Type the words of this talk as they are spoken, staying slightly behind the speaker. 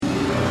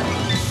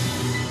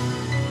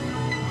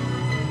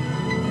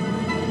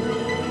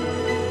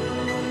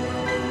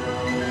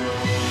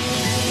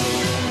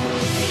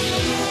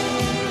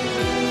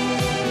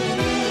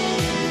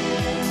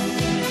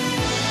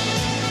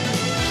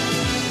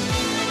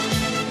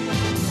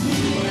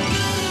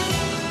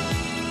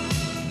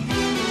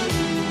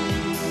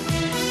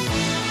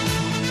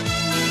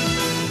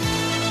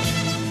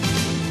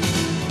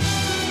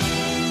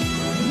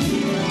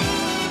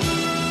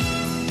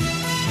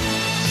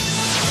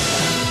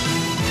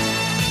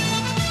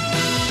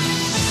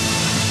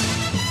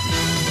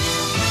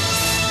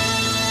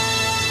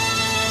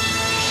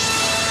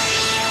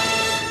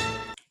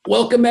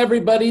Welcome,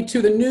 everybody,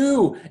 to the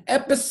new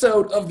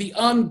episode of the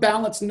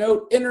Unbalanced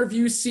Note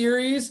interview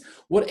series.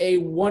 What a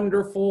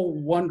wonderful,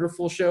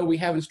 wonderful show we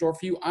have in store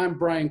for you. I'm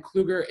Brian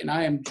Kluger, and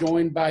I am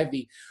joined by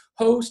the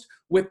host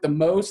with the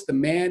most, the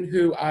man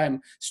who I'm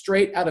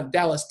straight out of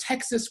Dallas,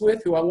 Texas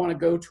with, who I want to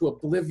go to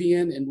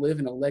oblivion and live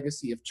in a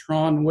legacy of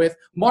Tron with,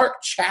 Mark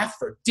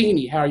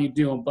Chaffardini. How are you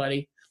doing,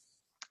 buddy?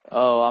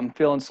 Oh, I'm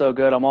feeling so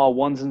good. I'm all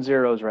ones and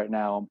zeros right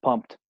now. I'm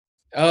pumped.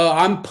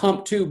 I'm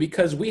pumped too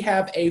because we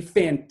have a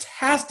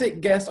fantastic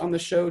guest on the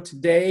show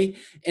today,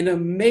 an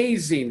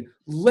amazing,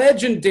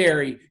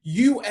 legendary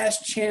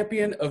U.S.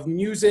 champion of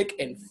music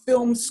and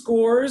film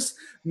scores,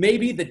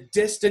 maybe the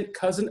distant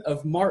cousin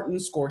of Martin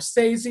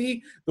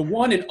Scorsese, the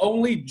one and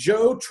only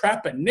Joe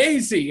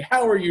Trapanese.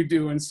 How are you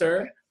doing,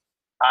 sir?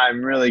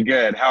 I'm really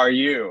good. How are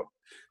you?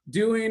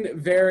 Doing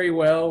very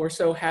well. We're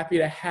so happy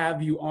to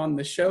have you on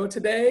the show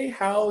today.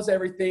 How's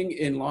everything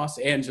in Los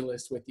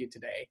Angeles with you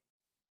today?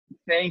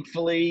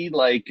 Thankfully,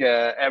 like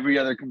every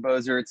other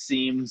composer, it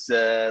seems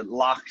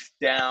locked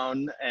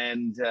down,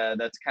 and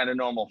that's kind of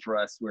normal for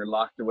us. We're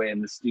locked away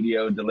in the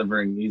studio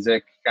delivering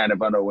music, kind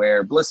of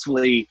unaware,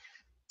 blissfully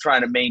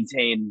trying to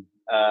maintain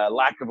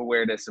lack of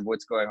awareness of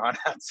what's going on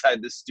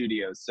outside the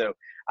studio. So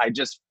I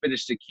just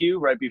finished a cue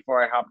right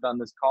before I hopped on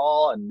this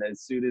call, and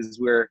as soon as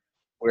we're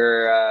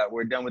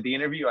done with the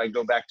interview, I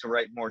go back to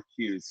write more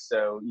cues.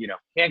 So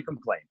can't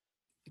complain.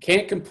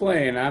 Can't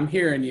complain. I'm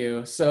hearing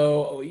you.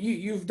 So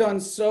you've done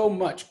so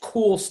much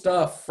cool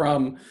stuff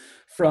from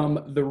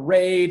the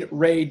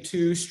Raid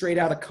 2, Straight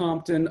Outta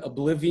Compton,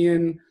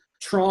 Oblivion,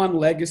 Tron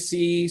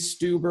Legacy,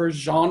 Stuber,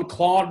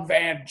 Jean-Claude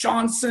Van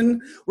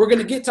Johnson. We're going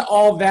to get to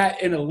all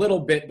that in a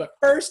little bit. But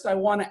first, I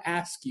want to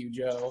ask you,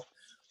 Joe,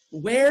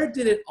 where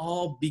did it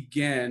all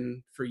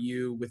begin for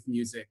you with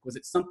music? Was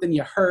it something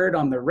you heard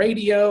on the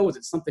radio? Was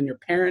it something your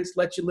parents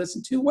let you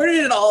listen to? Where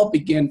did it all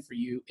begin for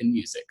you in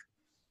music?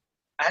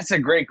 That's a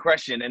great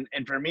question.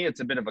 And for me, it's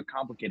a bit of a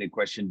complicated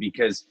question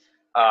because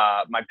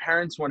my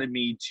parents wanted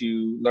me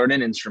to learn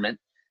an instrument,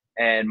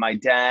 and my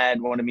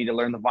dad wanted me to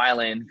learn the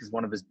violin because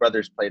one of his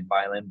brothers played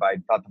violin, but I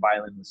thought the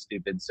violin was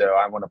stupid. So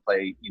I want to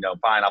play,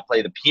 fine, I'll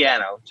play the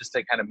piano just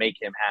to kind of make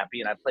him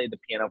happy. And I played the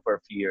piano for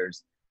a few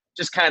years,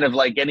 just kind of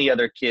like any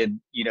other kid,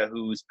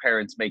 whose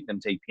parents make them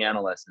take piano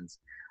lessons.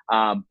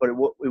 But it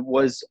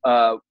was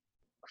a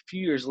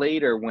few years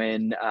later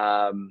when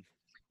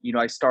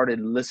I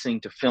started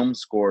listening to film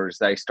scores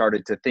that I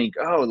started to think,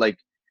 oh, like,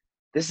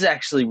 this is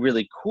actually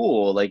really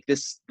cool. Like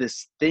this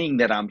thing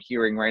that I'm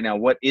hearing right now,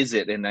 what is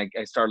it? And I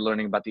started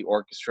learning about the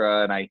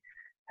orchestra, and I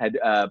had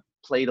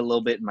played a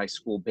little bit in my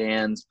school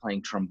bands,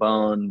 playing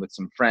trombone with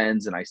some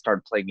friends, and I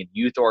started playing in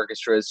youth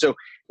orchestras. So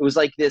it was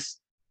like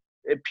this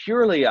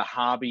purely a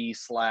hobby /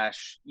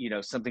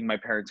 something my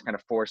parents kind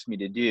of forced me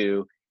to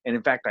do. And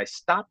in fact, I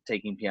stopped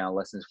taking piano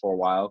lessons for a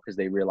while because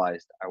they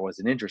realized I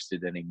wasn't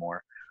interested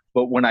anymore.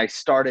 But when I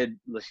started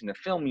listening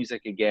to film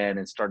music again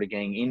and started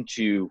getting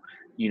into,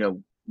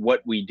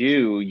 what we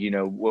do,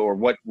 or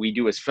what we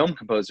do as film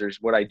composers,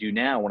 what I do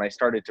now, when I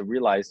started to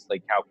realize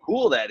like how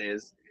cool that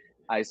is,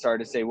 I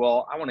started to say,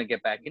 well, I want to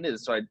get back into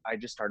this. So I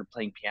just started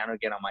playing piano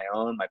again on my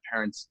own. My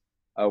parents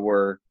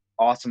were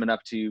awesome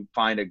enough to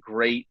find a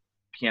great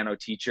piano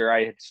teacher.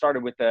 I had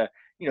started with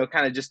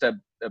kind of just a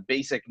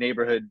basic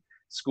neighborhood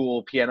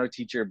school piano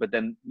teacher, but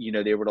then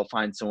they were able to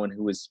find someone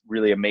who was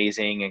really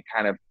amazing and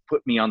kind of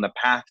put me on the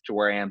path to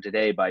where I am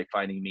today by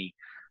finding me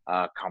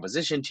a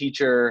composition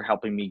teacher,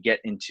 helping me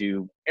get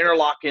into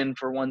Interlochen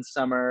for one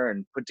summer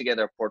and put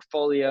together a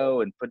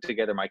portfolio and put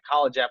together my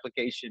college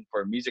application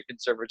for a music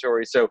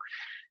conservatory. So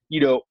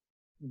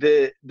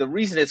the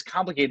reason it's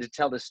complicated to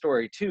tell this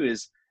story too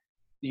is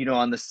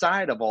on the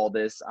side of all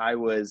this, I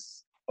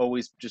was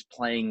always just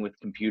playing with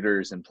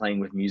computers and playing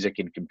with music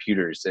in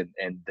computers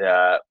and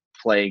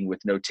playing with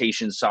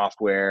notation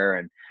software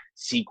and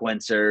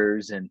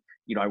sequencers. And,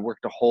 I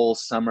worked a whole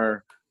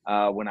summer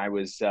when I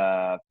was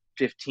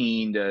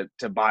 15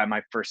 to buy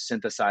my first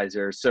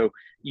synthesizer. So,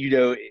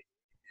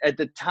 at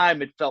the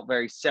time it felt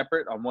very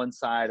separate. On one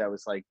side, I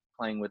was like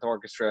playing with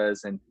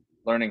orchestras and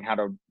learning how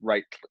to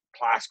write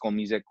classical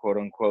music, quote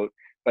unquote.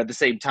 But at the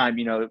same time,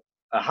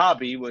 a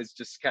hobby was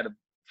just kind of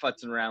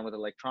futzing around with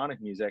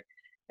electronic music.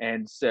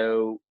 And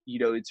so,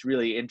 it's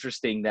really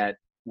interesting that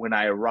when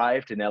I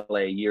arrived in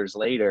LA years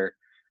later,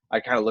 I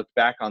kind of looked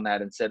back on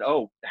that and said,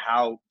 oh,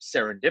 how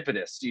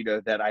serendipitous,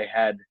 that I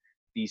had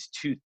these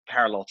two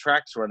parallel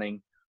tracks running,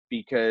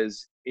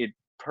 because it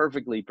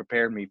perfectly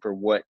prepared me for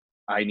what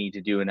I need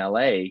to do in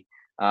LA.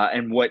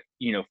 And what,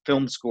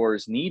 film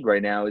scores need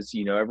right now is,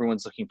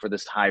 everyone's looking for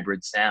this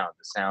hybrid sound,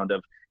 the sound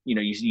of, you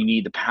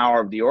need the power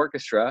of the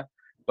orchestra,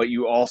 but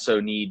you also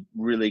need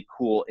really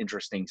cool,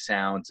 interesting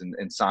sounds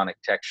and sonic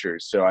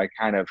textures. So I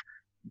kind of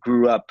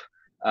grew up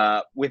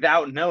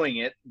without knowing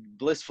it,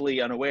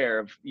 blissfully unaware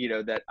of,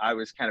 that I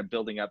was kind of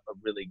building up a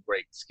really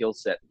great skill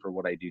set for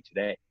what I do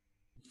today.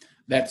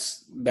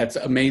 That's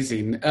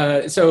amazing.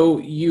 So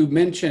you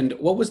mentioned,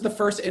 what was the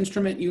first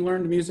instrument you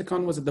learned music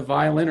on? Was it the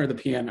violin or the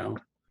piano?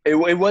 It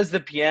was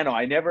the piano.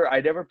 I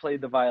never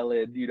played the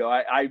violin.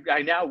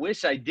 I now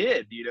wish I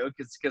did,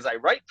 because I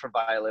write for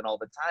violin all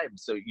the time.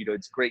 So,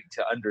 it's great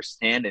to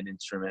understand an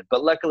instrument.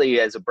 But luckily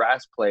as a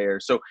brass player,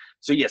 so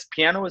yes,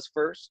 piano was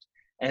first.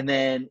 And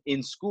then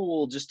in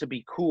school, just to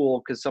be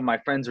cool, because some of my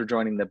friends were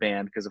joining the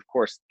band, because of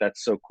course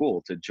that's so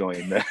cool to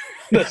join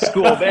the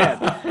school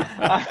band.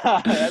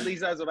 At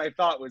least that's what I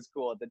thought was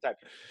cool at the time.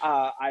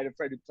 I had a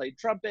friend who played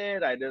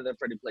trumpet. I had another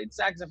friend who played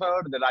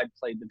saxophone, and then I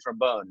played the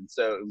trombone. And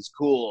so it was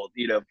cool,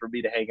 for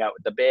me to hang out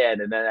with the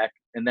band. And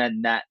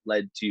then that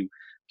led to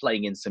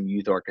playing in some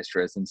youth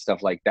orchestras and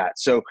stuff like that.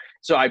 So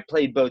I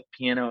played both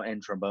piano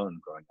and trombone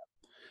growing up.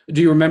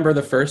 Do you remember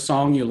the first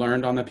song you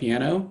learned on the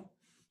piano?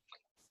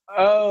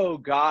 Oh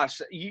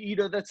gosh,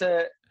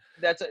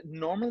 that's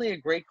normally a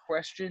great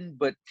question,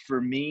 but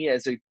for me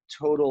as a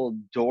total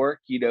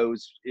dork,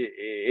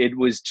 it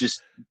was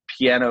just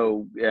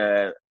piano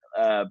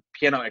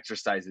piano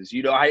exercises.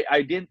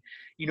 I didn't.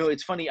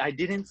 It's funny. I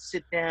didn't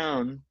sit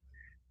down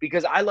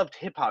because I loved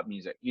hip hop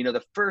music.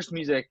 The first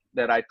music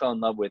that I fell in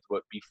love with,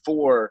 what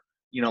before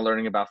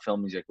learning about film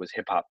music, was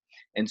hip hop,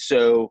 and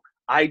so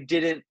I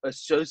didn't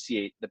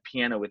associate the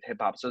piano with hip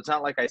hop. So it's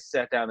not like I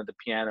sat down at the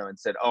piano and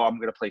said, "Oh, I'm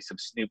going to play some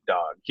Snoop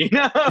Dogg." In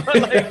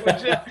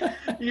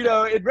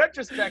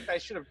retrospect, I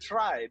should have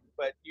tried,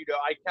 but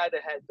I kind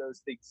of had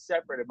those things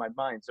separate in my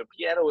mind. So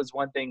piano was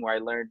one thing where I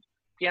learned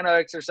piano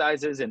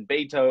exercises and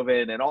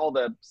Beethoven and all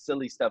the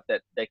silly stuff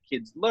that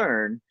kids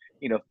learn,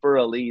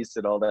 Für Elise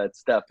and all that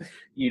stuff,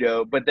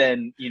 but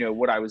then,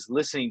 what I was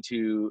listening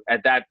to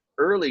at that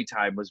early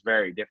time was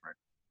very different.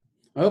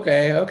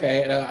 Okay.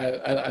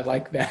 I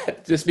like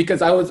that. Just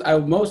because I was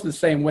most the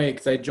same way,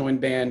 because I joined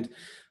band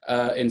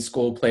in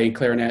school, played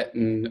clarinet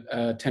and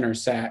tenor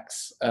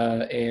sax,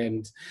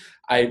 and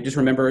I just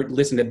remember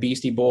listening to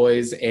Beastie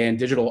Boys and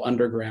Digital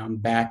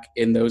Underground back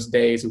in those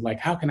days, and like,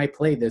 how can I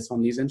play this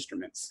on these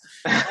instruments?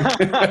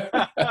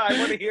 I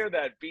want to hear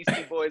that,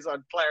 Beastie Boys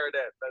on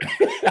clarinet.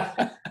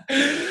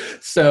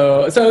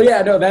 So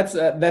yeah, no,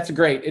 that's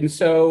great. And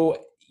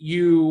so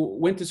you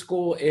went to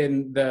school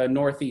in the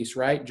Northeast,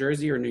 right?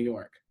 Jersey or New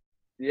York?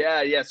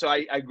 Yeah. So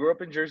I grew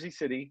up in Jersey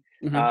City.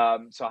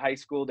 Mm-hmm. So high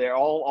school there,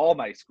 all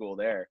my school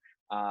there.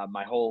 Up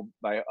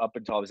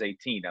until I was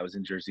 18, I was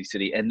in Jersey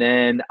City, and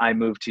then I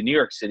moved to New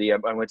York City. I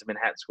went to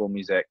Manhattan School of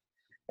Music,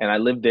 and I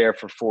lived there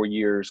for 4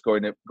 years,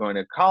 going to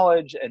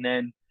college, and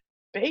then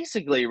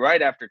basically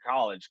right after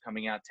college,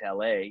 coming out to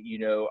LA.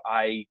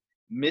 I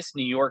miss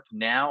New York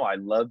now. I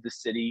love the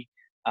city.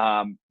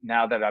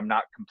 Now that I'm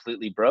not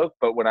completely broke,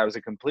 but when I was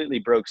a completely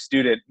broke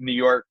student, New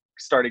York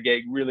started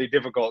getting really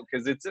difficult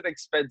because it's an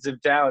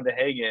expensive town to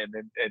hang in,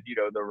 and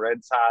the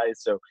rent's high.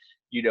 So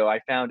I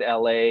found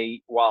LA,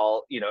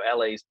 while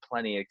LA is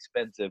plenty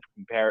expensive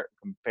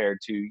compared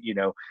to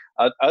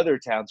other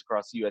towns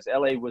across the US.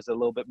 LA was a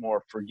little bit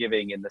more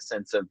forgiving in the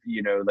sense of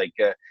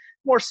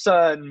more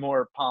sun,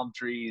 more palm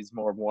trees,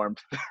 more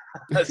warmth.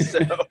 So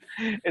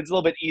it's a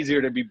little bit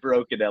easier to be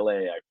broke in LA,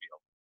 I feel.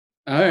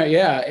 All right,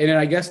 yeah. And then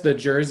I guess the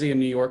Jersey and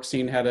New York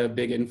scene had a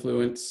big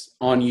influence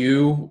on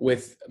you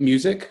with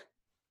music.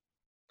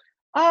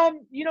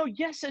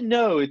 Yes and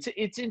no.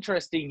 It's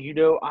interesting.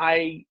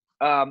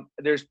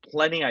 There's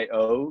plenty I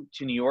owe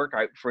to New York.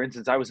 For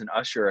instance, I was an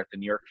usher at the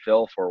New York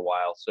Phil for a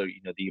while, so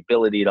the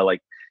ability to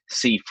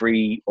see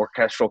free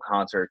orchestral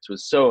concerts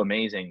was so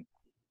amazing.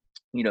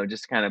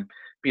 Just kind of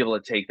be able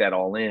to take that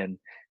all in.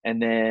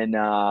 And then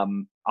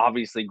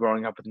obviously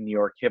growing up with New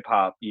York hip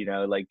hop,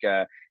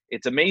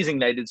 it's amazing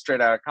that I did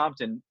Straight Outta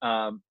Compton.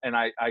 And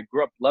I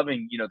grew up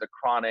loving, the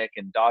Chronic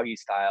and Doggy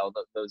Style,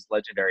 those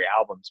legendary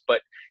albums.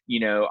 But,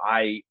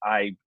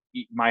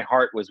 my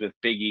heart was with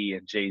Biggie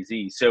and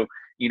Jay-Z. So,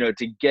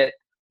 to get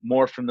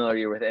more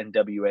familiar with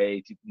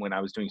NWA when I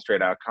was doing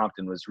Straight Outta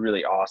Compton was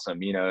really awesome,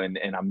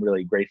 and I'm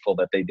really grateful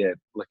that they did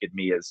look at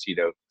me as,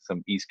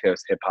 some East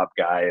Coast hip hop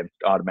guy and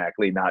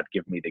automatically not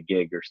give me the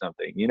gig or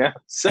something,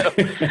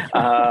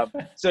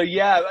 So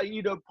yeah,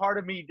 part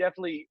of me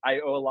definitely, I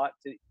owe a lot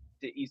to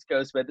East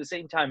Coast, but at the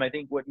same time, I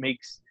think what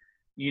makes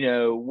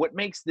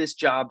this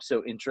job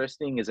so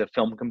interesting as a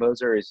film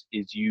composer is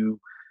you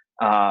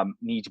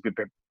need to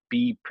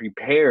be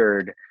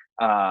prepared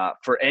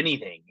for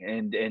anything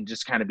and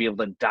just kind of be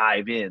able to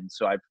dive in.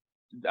 So I've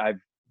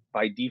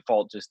by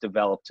default just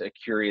developed a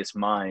curious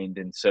mind.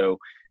 And so,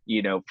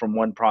 from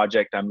one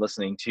project I'm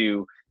listening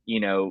to,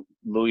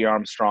 Louis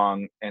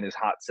Armstrong and his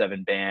Hot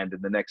Seven band,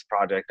 and the next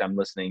project I'm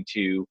listening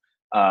to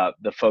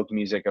the folk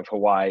music of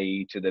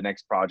Hawaii, to the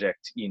next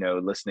project,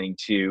 listening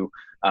to,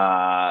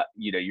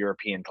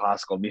 European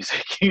classical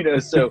music,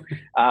 so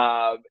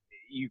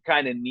you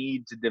kind of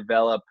need to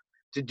develop,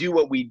 to do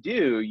what we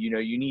do,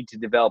 you need to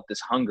develop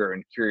this hunger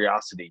and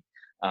curiosity,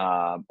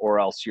 or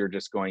else you're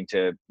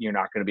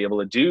not going to be able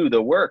to do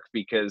the work,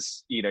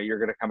 because, you're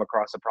going to come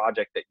across a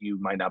project that you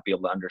might not be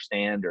able to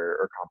understand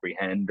or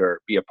comprehend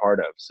or be a part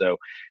of. So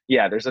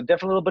yeah, there's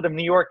definitely a little bit of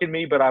New York in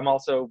me, but I'm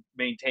also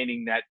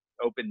maintaining that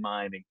open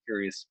mind and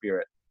curious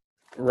spirit.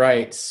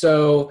 Right.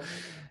 So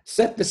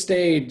set the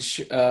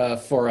stage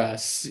for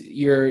us.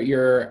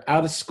 You're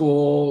out of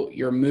school.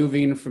 You're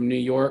moving from New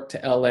York to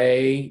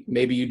LA.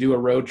 Maybe you do a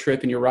road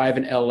trip and you arrive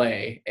in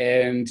LA,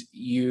 and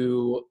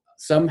you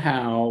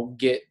somehow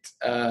get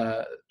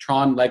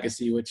Tron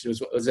Legacy, which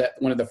was that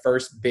one of the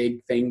first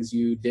big things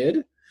you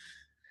did?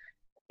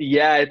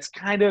 Yeah, it's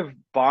kind of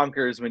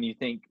bonkers when you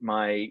think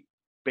my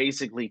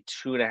basically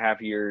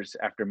 2.5 years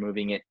after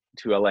moving it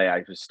to LA,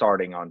 I was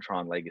starting on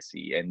Tron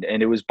Legacy, and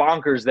it was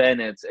bonkers then.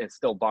 It's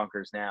still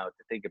bonkers now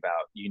to think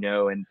about,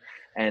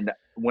 and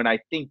when I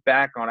think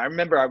back on, I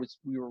remember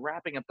we were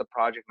wrapping up the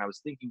project, and I was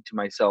thinking to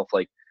myself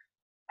like,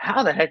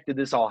 how the heck did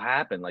this all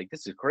happen? Like,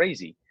 this is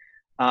crazy.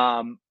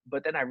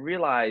 But then I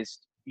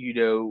realized,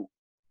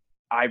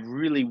 I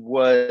really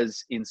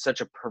was in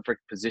such a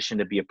perfect position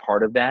to be a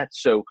part of that.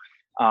 So.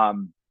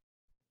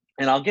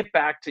 And I'll get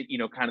back to,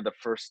 kind of the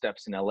first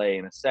steps in LA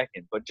in a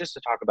second, but just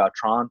to talk about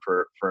Tron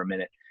for a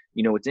minute,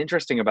 what's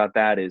interesting about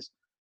that is,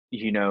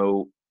 you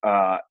know,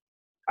 uh,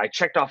 I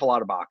checked off a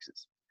lot of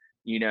boxes.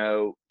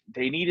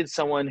 They needed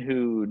someone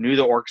who knew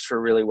the orchestra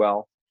really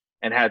well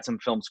and had some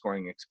film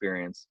scoring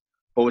experience,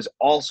 but was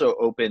also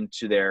open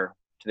to their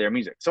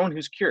music. Someone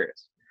who's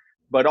curious,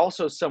 but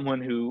also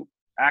someone who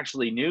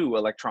actually knew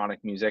electronic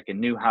music and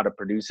knew how to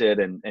produce it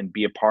and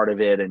be a part of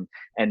it and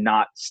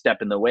not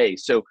step in the way.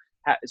 So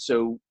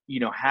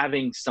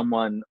having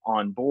someone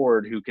on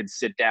board who could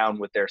sit down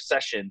with their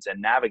sessions and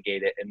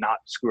navigate it and not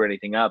screw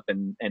anything up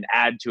and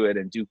add to it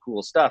and do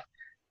cool stuff,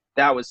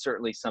 that was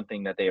certainly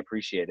something that they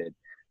appreciated.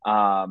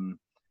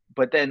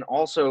 But then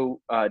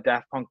also,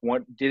 Daft Punk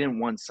didn't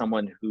want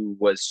someone who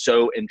was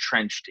so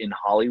entrenched in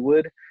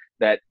Hollywood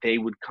that they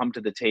would come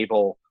to the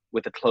table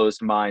with a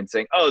closed mind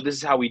saying, oh, this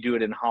is how we do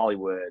it in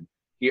Hollywood.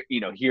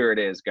 Here it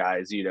is,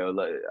 guys.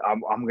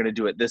 I'm going to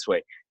do it this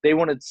way. They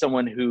wanted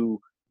someone who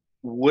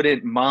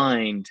wouldn't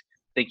mind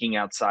thinking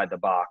outside the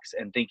box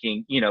and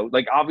thinking,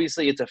 like,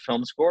 obviously it's a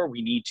film score.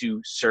 We need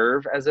to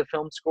serve as a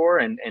film score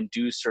and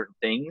do certain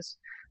things.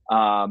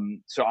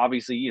 So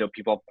obviously,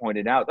 people have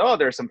pointed out, oh,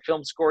 there's some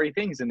film scorey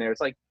things in there.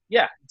 It's like,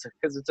 yeah, it's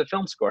because it's a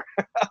film score.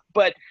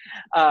 but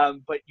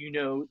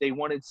they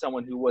wanted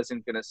someone who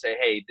wasn't going to say,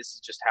 hey, this is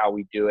just how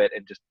we do it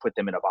and just put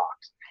them in a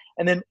box.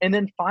 And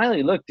then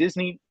finally, look,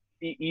 Disney,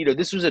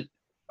 this was a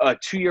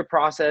 2-year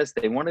process.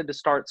 They wanted to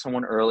start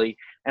someone early.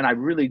 And I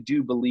really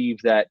do believe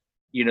that,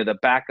 the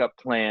backup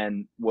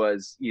plan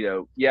was,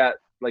 yeah,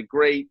 like,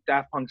 great,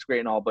 Daft Punk's great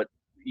and all, but,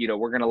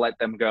 we're going to let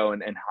them go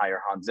and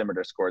hire Hans Zimmer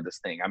to score this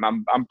thing.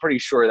 I'm pretty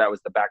sure that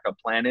was the backup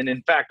plan. And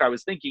in fact, I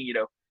was thinking,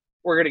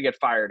 we're going to get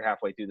fired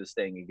halfway through this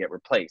thing and get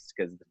replaced,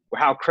 because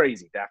how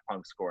crazy Daft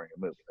Punk scoring a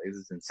movie. Like,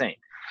 this is insane.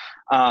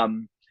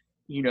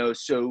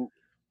 So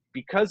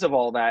because of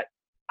all that,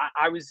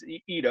 I was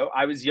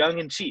young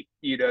and cheap,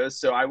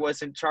 so I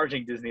wasn't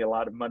charging Disney a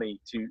lot of money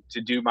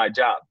to do my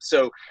job.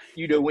 So,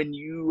 when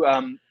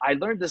I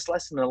learned this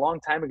lesson a long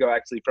time ago,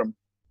 actually, from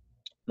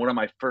one of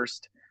my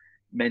first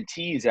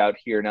mentees out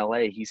here in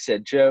LA. He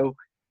said, Joe,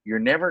 you're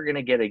never going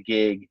to get a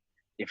gig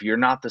if you're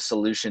not the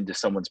solution to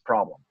someone's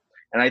problem.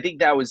 And I think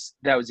that was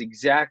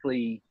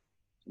exactly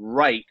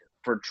right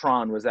for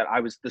Tron, was that I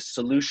was the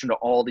solution to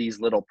all these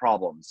little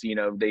problems.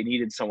 They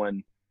needed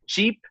someone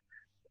cheap.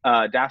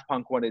 Daft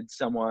Punk wanted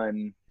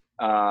someone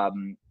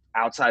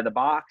outside the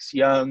box,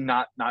 young,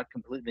 not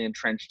completely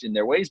entrenched in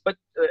their ways, but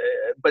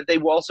they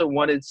also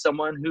wanted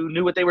someone who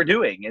knew what they were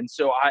doing. And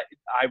so I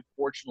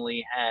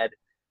fortunately had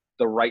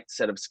the right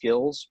set of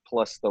skills,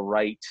 plus the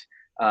right,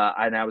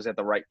 and I was at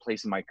the right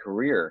place in my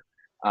career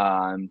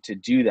to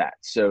do that.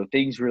 So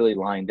things really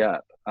lined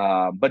up.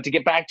 But to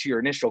get back to your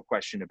initial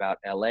question about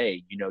LA,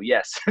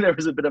 yes, there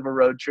was a bit of a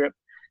road trip.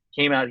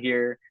 Came out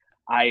here.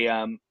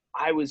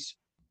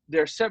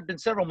 There's been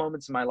several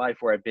moments in my life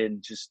where I've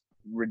been just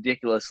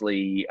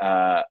ridiculously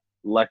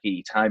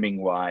lucky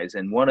timing wise.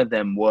 And one of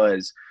them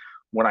was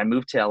when I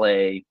moved to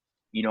LA.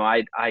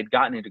 I'd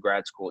gotten into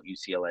grad school at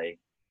UCLA.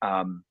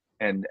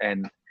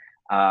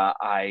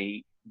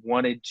 I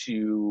wanted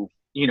to,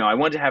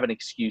 have an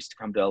excuse to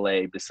come to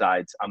LA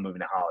besides I'm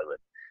moving to Hollywood.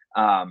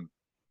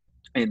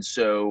 And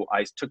so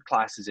I took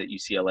classes at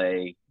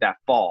UCLA that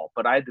fall,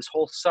 but I had this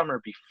whole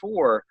summer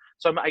before.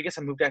 So I guess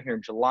I moved out here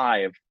in July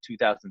of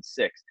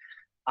 2006.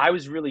 I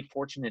was really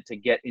fortunate to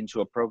get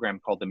into a program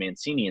called the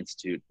Mancini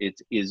Institute. It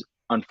is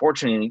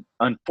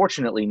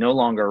unfortunately no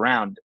longer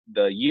around.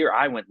 The year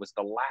I went was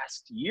the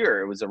last year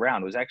it was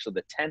around. It was actually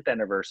the 10th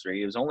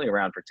anniversary. It was only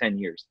around for 10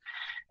 years.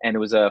 And it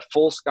was a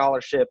full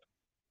scholarship,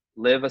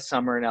 live a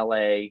summer in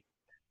LA.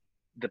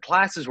 The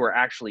classes were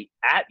actually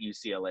at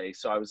UCLA.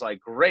 So I was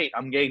like, great,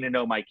 I'm getting to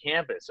know my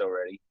campus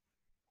already.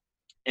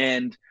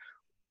 And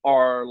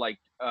our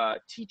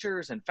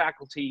teachers and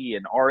faculty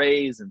and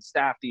RAs and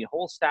staff, the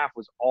whole staff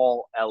was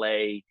all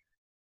LA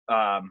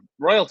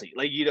royalty.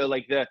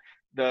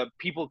 The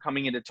people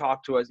coming in to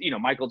talk to us,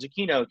 Michael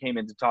Giacchino came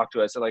in to talk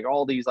to us. So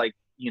all these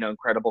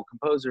incredible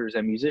composers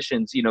and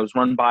musicians, it was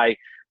run by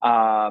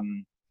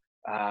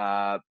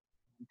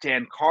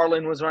Dan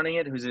Carlin was running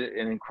it, who's an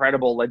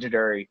incredible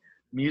legendary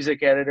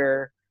music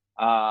editor.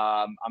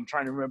 I'm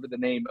trying to remember the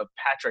name of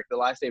Patrick, the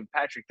last name of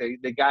Patrick,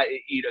 the guy,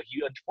 he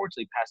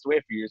unfortunately passed away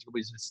a few years ago. He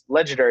was this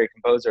legendary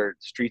composer,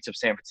 Streets of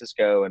San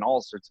Francisco and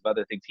all sorts of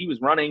other things. He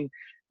was running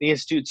the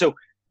institute. So,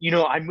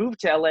 I moved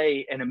to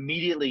LA and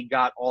immediately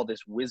got all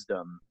this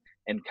wisdom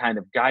and kind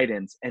of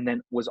guidance, and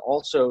then was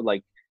also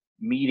like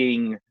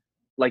meeting,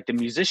 like, the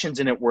musicians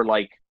in it were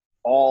like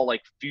all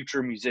like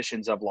future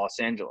musicians of Los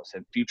Angeles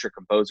and future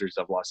composers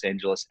of Los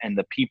Angeles, and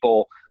the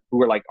people who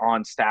were like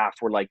on staff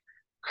were like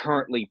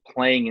currently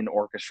playing in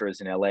orchestras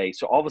in LA.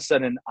 So all of a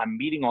sudden I'm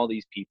meeting all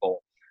these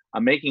people,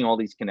 I'm making all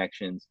these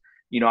connections.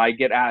 I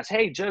get asked,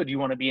 "Hey Joe, do you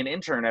want to be an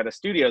intern at a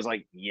studio?" I was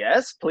like,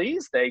 "Yes,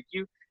 please, thank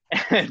you."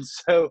 And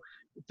so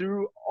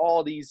through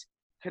all these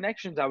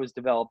connections I was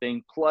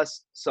developing,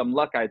 plus some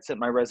luck, I had sent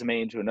my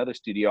resume into another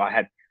studio. I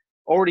had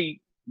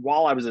already,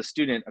 while I was a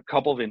student, a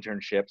couple of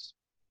internships.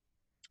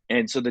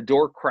 And so the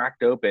door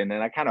cracked open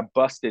and I kind of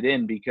busted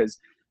in because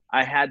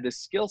I had this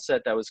skill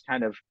set that was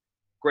kind of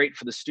great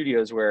for the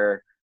studios,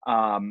 where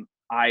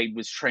I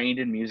was trained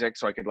in music,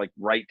 so I could like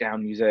write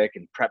down music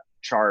and prep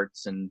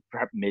charts and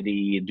prep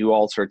MIDI and do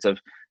all sorts of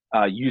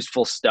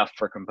useful stuff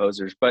for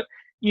composers. But,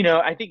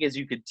 I think, as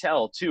you could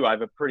tell too, I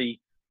have a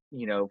pretty,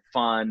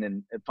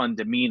 fun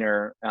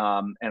demeanor.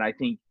 And I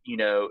think,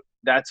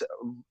 that's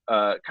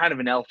kind of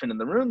an elephant in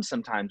the room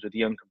sometimes with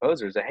young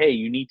composers, that, hey,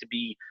 you need to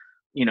be,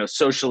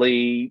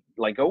 socially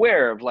like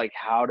aware of like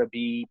how to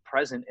be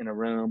present in a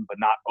room, but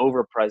not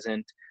over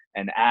present,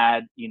 and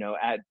add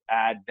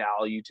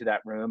value to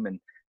that room. And,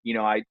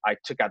 I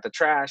took out the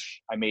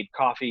trash, I made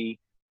coffee,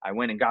 I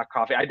went and got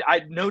coffee.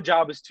 No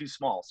job is too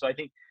small. So I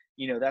think,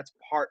 that's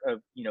part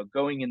of,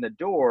 going in the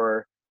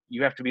door.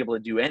 You have to be able to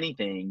do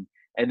anything.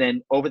 And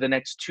then over the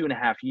next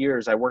 2.5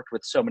 years, I worked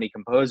with so many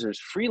composers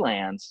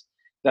freelance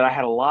that I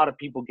had a lot of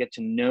people get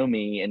to know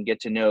me and get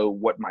to know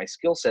what my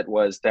skill set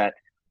was, that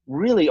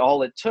really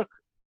all it took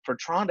for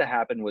Tron to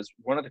happen was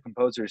one of the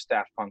composers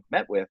Daft Punk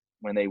met with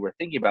when they were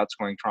thinking about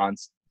scoring Tron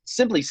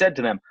simply said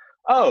to them,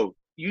 "Oh,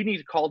 you need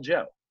to call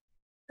Joe,"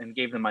 and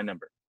gave them my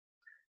number.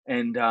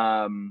 And,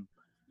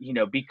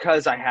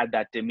 because I had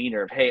that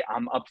demeanor of, hey,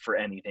 I'm up for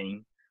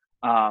anything.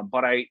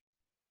 But I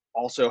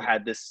also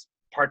had this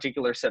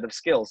particular set of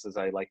skills, as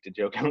I like to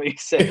jokingly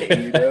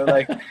say,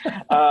 I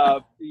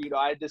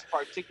had this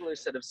particular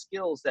set of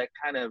skills that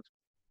kind of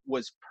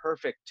was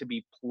perfect to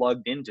be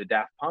plugged into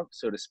Daft Punk,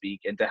 so to speak,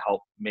 and to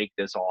help make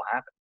this all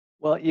happen.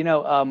 Well,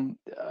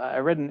 I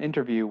read an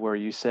interview where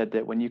you said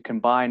that when you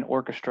combine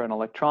orchestra and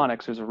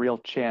electronics, there's a real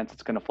chance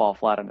it's going to fall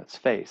flat on its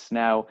face.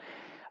 Now,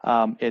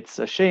 it's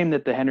a shame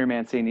that the Henry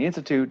Mancini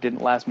Institute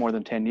didn't last more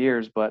than 10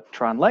 years, but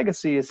Tron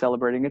Legacy is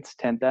celebrating its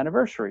 10th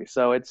anniversary.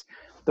 So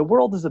the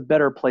world is a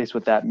better place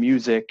with that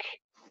music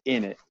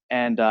in it,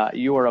 and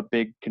you are a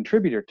big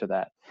contributor to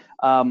that.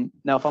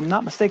 Now, if I'm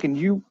not mistaken,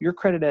 you're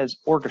credited as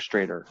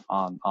orchestrator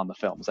on the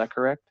film. Is that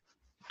correct?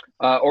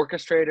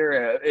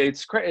 Orchestrator.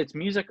 It's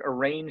music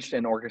arranged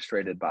and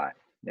orchestrated by.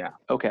 Yeah.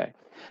 Okay.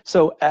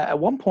 So at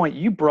one point,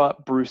 you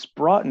brought Bruce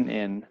Broughton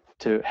in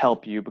to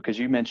help you because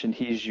you mentioned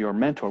he's your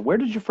mentor. Where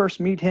did you first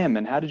meet him,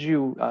 and how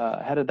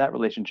did that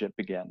relationship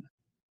begin?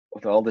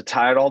 Well, to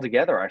tie it all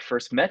together, I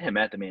first met him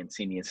at the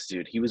Mancini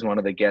Institute. He was one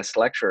of the guest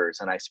lecturers,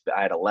 and I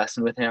had a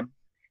lesson with him,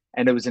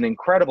 and it was an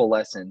incredible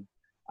lesson.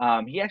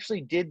 He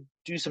actually did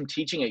do some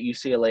teaching at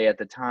UCLA at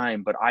the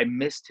time, but I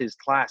missed his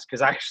class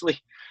because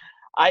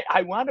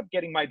I wound up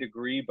getting my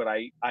degree, but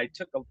I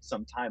took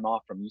some time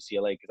off from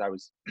UCLA because I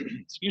was,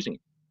 excuse me,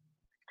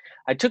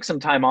 I took some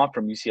time off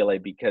from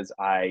UCLA because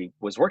I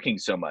was working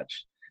so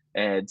much,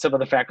 and some of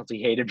the faculty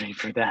hated me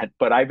for that.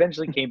 But I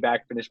eventually came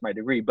back, finished my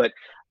degree. But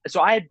so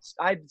I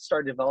had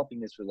started developing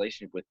this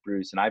relationship with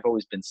Bruce, and I've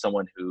always been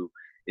someone who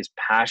is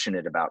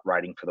passionate about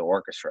writing for the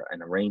orchestra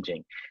and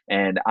arranging.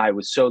 And I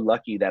was so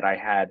lucky that I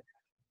had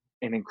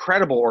an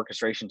incredible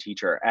orchestration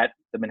teacher at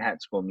the Manhattan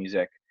School of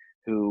Music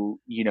who,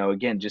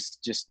 again, just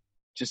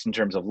in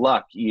terms of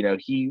luck,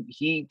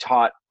 he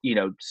taught,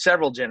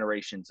 several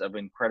generations of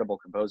incredible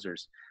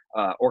composers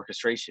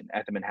orchestration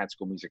at the Manhattan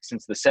School of Music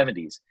since the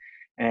 70s.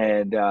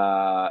 And,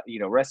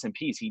 rest in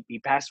peace. He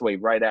passed away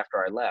right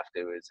after I left.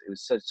 It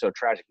was so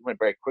tragic. He went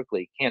very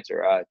quickly.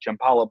 Cancer.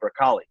 Giampaolo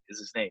Bracali is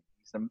his name.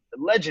 He's a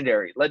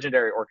legendary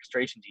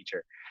orchestration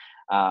teacher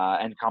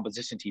and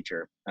composition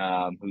teacher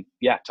who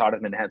taught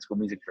at Manhattan School of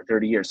Music for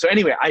 30 years. So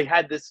anyway, I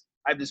have this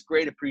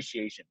great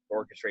appreciation for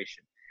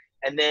orchestration.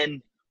 And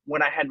then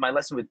when I had my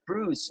lesson with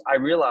Bruce, I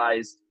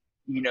realized,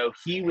 he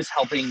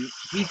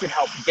could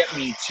help get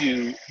me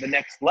to the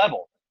next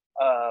level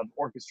of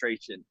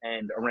orchestration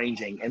and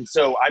arranging. And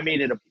so I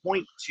made it a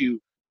point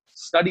to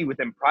study with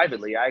him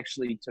privately. I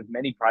actually took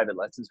many private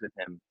lessons with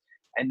him.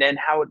 And then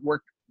how it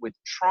worked with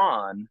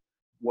Tron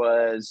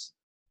was,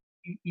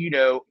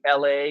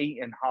 LA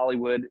and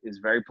Hollywood is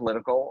very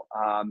political.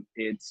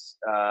 It's,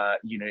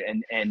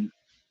 and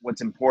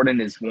what's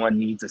important is one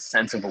needs a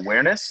sense of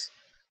awareness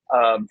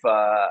of,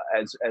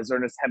 as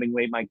Ernest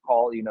Hemingway might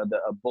call, the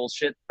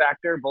bullshit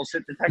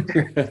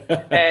detector.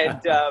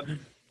 And,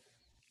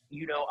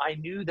 I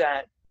knew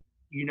that,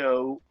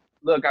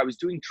 look, I was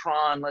doing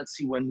Tron. Let's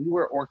see, when we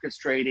were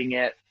orchestrating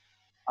it,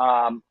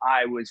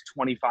 I was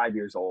 25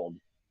 years old.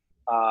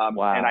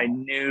 And I Wow.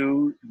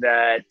 knew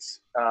that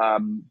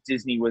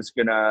Disney was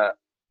going to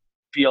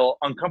feel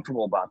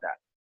uncomfortable about that.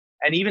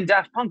 And even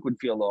Daft Punk would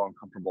feel a little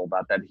uncomfortable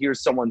about that.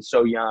 Here's someone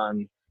so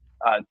young,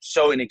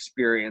 so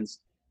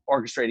inexperienced,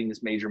 orchestrating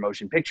this major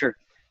motion picture.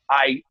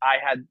 I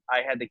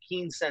had the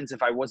keen sense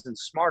if I wasn't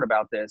smart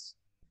about this,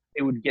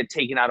 it would get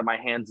taken out of my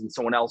hands and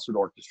someone else would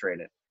orchestrate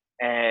it.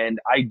 And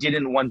I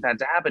didn't want that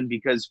to happen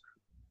because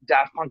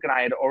Daft Punk and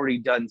I had already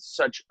done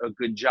such a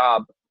good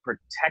job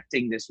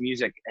protecting this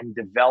music and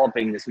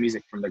developing this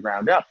music from the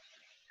ground up.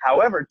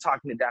 However,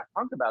 talking to Daft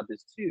Punk about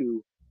this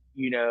too,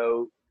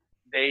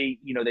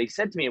 they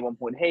said to me at one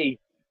point, hey,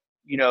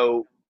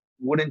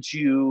 wouldn't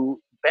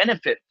you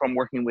benefit from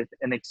working with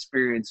an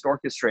experienced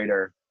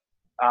orchestrator?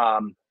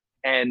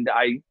 And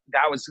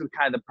that was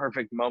kind of the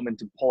perfect moment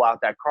to pull out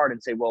that card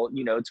and say, well,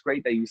 it's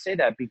great that you say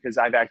that because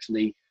I've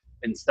actually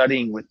been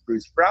studying with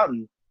Bruce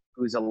Broughton,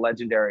 who's a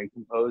legendary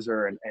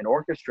composer and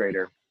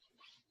orchestrator.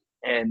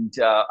 And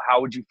how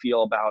would you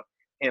feel about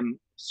him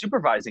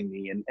supervising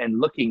me and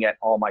looking at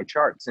all my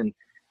charts? And,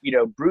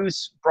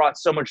 Bruce brought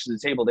so much to the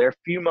table. There are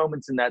a few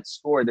moments in that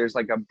score. There's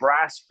like a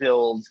brass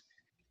build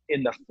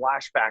in the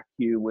flashback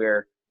cue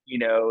where,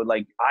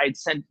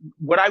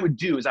 what I would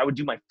do is I would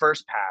do my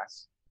first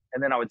pass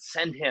and then I would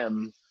send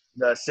him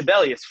the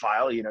Sibelius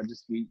file,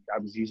 I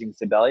was using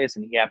Sibelius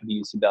and he happened to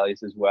use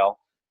Sibelius as well.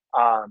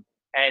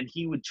 And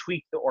he would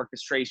tweak the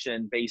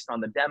orchestration based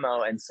on the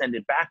demo and send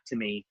it back to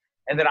me.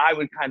 And then I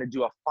would kind of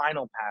do a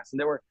final pass. And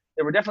there were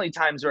definitely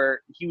times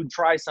where he would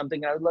try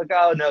something. And I would look,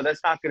 oh no,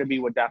 that's not going to be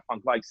what Daft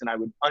Punk likes. And I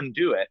would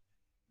undo it.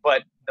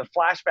 But the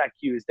flashback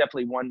cue is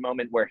definitely one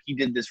moment where he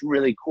did this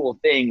really cool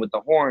thing with the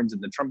horns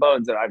and the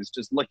trombones that I was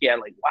just looking at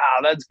like,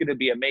 wow, that's going to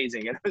be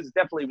amazing. And it was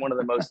definitely one of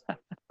the most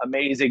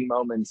amazing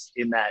moments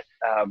in that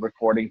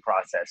recording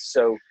process.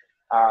 So,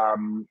 I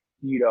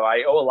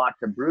owe a lot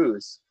to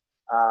Bruce.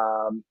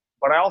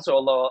 But I also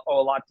owe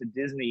a lot to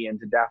Disney and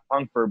to Daft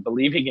Punk for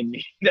believing in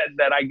me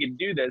that I could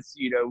do this,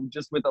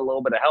 just with a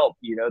little bit of help.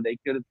 They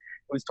could have,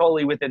 it was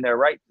totally within their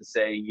right to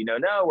say,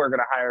 no, we're going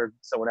to hire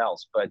someone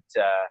else. But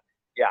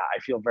yeah, I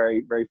feel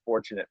very, very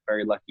fortunate,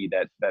 very lucky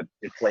that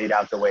it played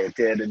out the way it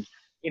did. And,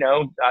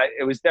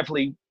 it was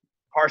definitely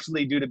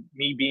partially due to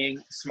me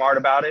being smart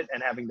about it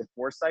and having the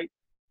foresight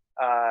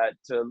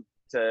to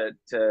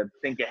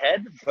think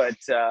ahead. But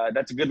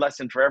that's a good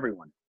lesson for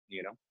everyone,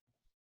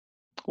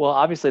 Well,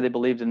 obviously they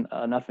believed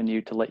enough in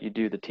you to let you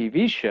do the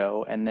TV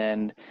show, and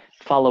then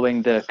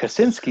following the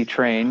Kosinski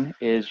train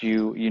is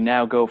you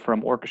now go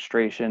from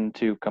orchestration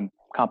to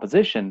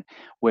composition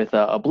with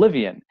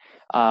Oblivion,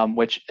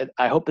 which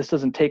I hope this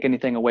doesn't take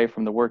anything away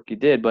from the work you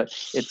did, but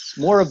it's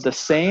more of the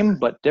same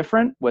but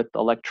different with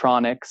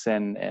electronics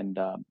and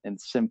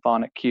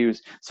symphonic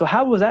cues. So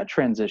how was that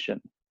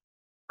transition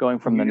going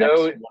from the next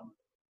one?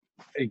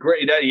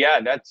 Great. Yeah,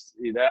 that's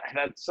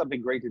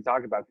something great to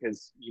talk about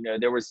because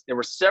there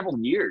were several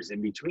years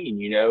in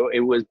between. It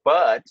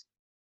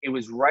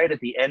was right at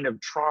the end of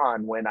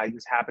Tron when I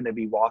just happened to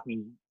be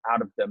walking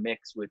out of the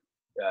mix with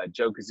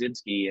Joe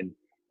Kosinski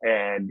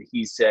and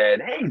he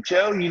said, "Hey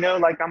Joe,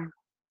 I'm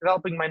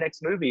developing my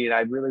next movie and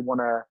I'm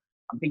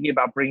thinking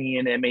about bringing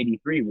in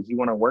M83. Would you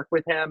want to work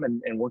with him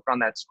and work on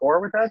that score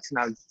with us?"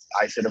 And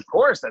I said, "Of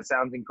course, that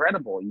sounds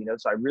incredible."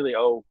 So I really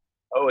owe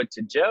it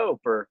to Joe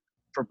for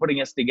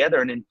putting us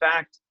together. And in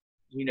fact,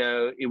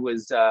 it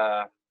was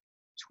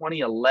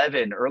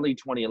 2011, early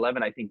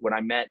 2011, I think, when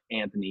I met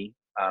Anthony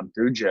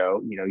through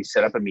Joe. He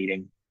set up a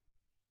meeting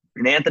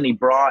and Anthony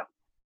brought,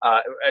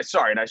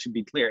 and I should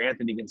be clear,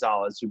 Anthony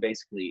Gonzalez, who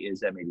basically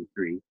is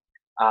M83.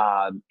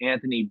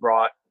 Anthony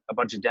brought a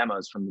bunch of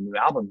demos from the new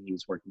album he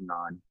was working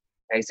on.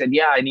 And he said,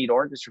 "Yeah, I need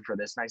orchestra for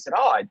this." And I said,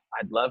 "Oh,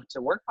 I'd love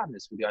to work on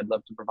this with you. I'd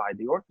love to provide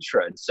the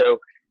orchestra." And so,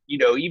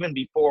 even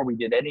before we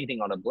did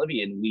anything on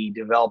Oblivion, we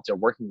developed a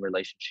working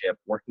relationship,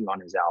 working on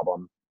his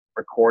album,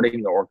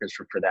 recording the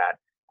orchestra for that.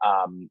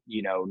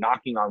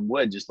 Knocking on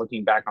wood, just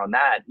looking back on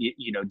that,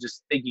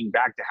 just thinking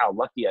back to how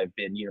lucky I've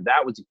been,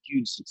 that was a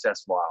huge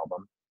successful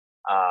album,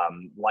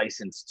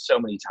 licensed so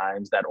many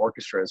times, that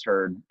orchestra is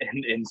heard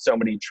in so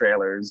many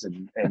trailers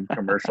and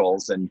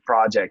commercials and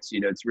projects.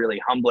 It's really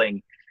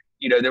humbling.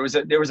 There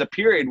was a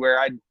period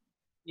where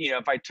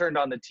if I turned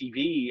on the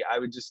TV, I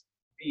would just,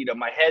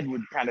 my head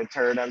would kind of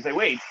turn. I would say,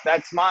 "Wait,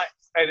 that's my,"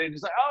 and it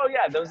was like, "Oh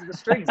yeah, those are the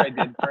strings I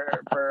did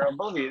for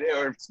Oblivion,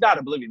 or it's not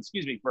Oblivion,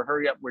 excuse me, for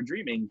Hurry Up, We're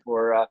Dreaming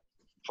for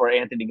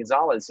Anthony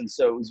Gonzalez." And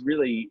so it was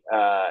really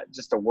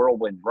just a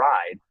whirlwind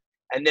ride.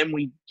 And then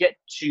we get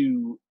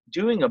to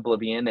doing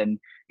Oblivion, and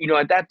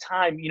at that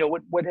time,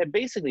 what had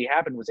basically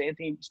happened was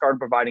Anthony started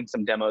providing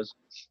some demos.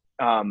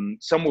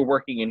 Some were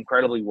working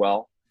incredibly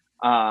well.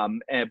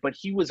 But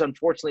he was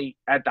unfortunately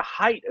at the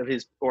height of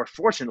his, or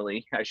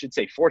fortunately, I should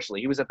say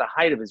fortunately, he was at the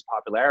height of his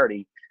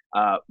popularity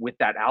with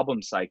that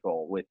album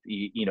cycle, with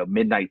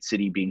Midnight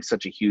City being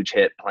such a huge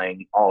hit,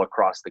 playing all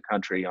across the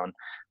country on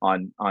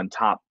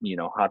top,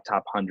 hot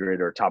top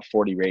 100 or top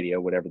 40 radio,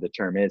 whatever the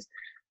term is.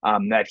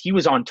 That he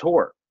was on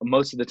tour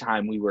most of the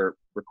time. We were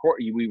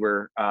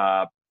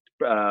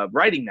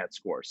writing that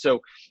score.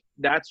 So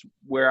that's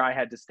where I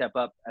had to step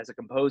up as a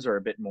composer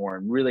a bit more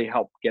and really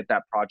help get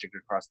that project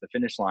across the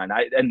finish line.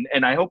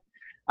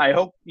 I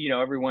hope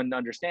everyone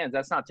understands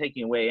that's not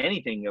taking away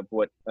anything of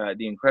what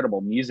the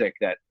incredible music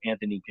that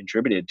Anthony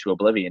contributed to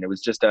Oblivion. It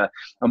was just a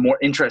more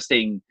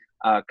interesting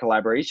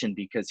collaboration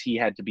because he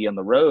had to be on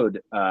the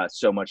road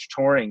so much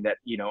touring that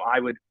I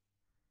would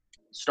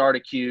start a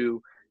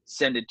cue,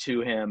 send it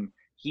to him.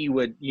 He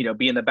would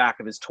be in the back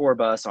of his tour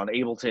bus on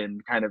Ableton,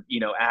 kind of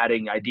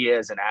adding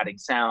ideas and adding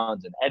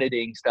sounds and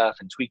editing stuff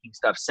and tweaking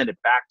stuff, send it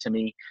back to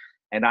me.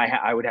 And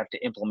I would have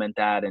to implement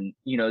that. And,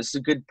 this is a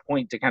good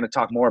point to kind of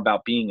talk more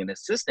about being an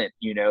assistant,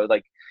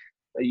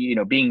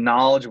 being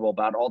knowledgeable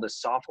about all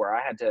this software.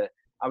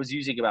 I was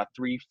using about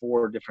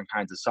 3-4 different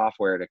kinds of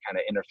software to kind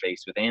of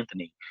interface with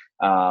Anthony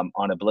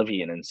on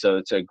Oblivion. And so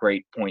it's a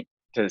great point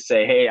to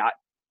say, hey,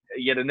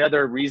 yet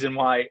another reason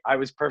why I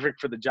was perfect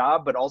for the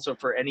job, but also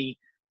for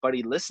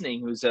anybody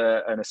listening who's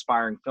an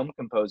aspiring film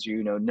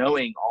composer,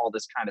 knowing all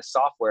this kind of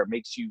software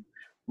makes you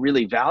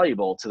really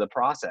valuable to the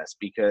process,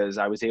 because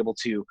I was able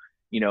to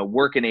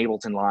work in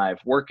Ableton Live,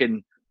 work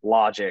in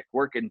Logic,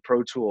 work in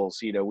Pro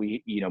Tools.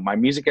 My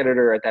music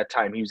editor at that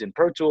time, he was in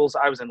Pro Tools,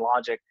 I was in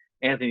Logic,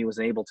 Anthony was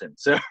in Ableton.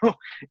 So,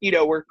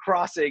 we're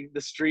crossing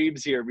the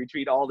streams here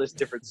between all this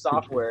different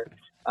software,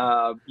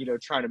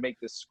 trying to make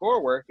this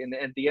score work. And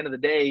at the end of the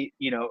day,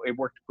 it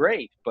worked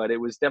great, but it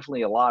was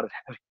definitely a lot of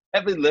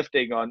heavy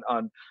lifting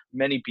on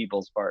many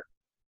people's part.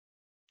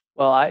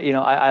 Well,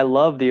 I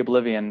love the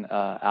Oblivion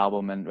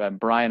album, and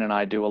Brian and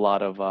I do a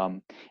lot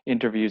of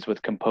interviews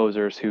with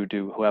composers who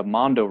have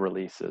Mondo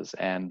releases,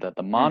 and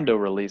the Mondo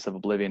release of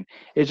Oblivion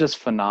is just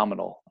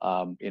phenomenal.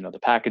 The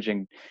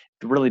packaging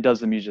really does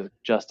the music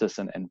justice,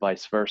 and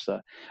vice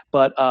versa.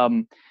 But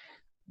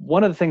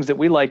one of the things that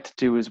we like to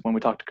do is when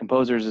we talk to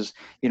composers is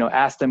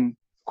ask them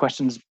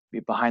questions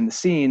behind the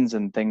scenes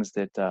and things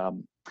that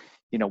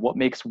what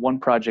makes one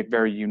project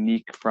very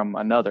unique from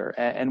another.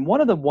 And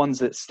one of the ones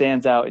that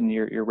stands out in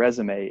your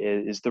resume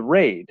is The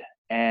Raid.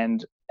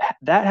 And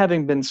that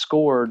having been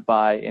scored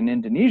by an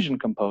Indonesian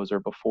composer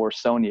before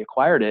Sony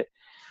acquired it,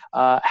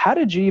 how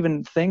did you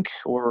even think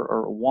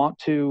or want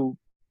to,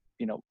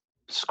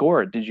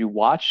 score it? Did you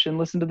watch and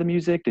listen to the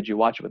music? Did you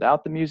watch it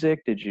without the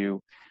music?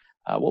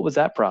 What was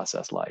that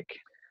process like?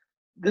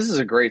 This is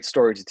a great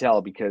story to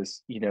tell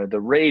because, The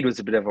Raid was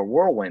a bit of a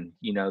whirlwind.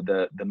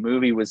 The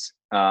movie was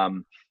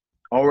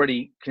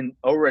already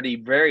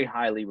very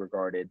highly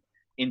regarded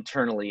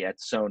internally at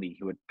Sony,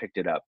 who had picked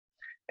it up.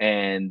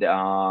 And,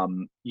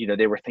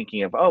 they were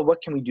thinking of,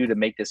 what can we do to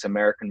make this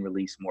American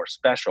release more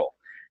special?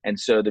 And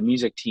so the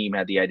music team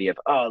had the idea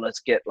of,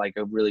 let's get like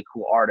a really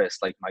cool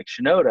artist like Mike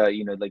Shinoda.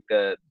 Like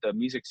the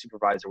music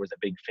supervisor was a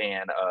big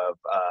fan of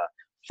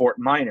Fort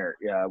Minor,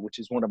 which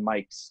is one of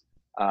Mike's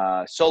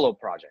solo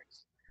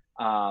projects.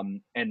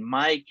 And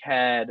Mike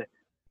had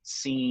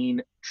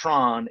seen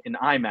Tron in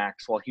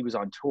IMAX while he was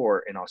on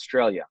tour in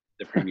Australia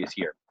the previous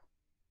year.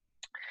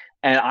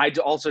 And I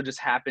also just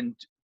happened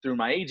through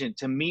my agent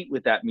to meet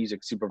with that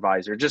music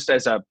supervisor just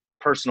as a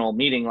personal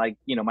meeting. Like,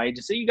 my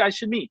agent said, you guys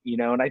should meet,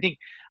 and I think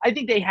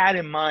they had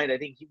in mind,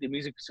 the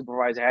music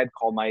supervisor had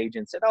called my agent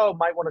and said,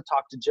 might want to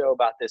talk to Joe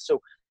about this.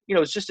 So,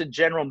 it's just a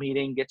general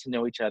meeting, get to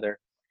know each other.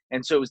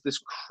 And so it was this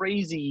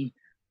crazy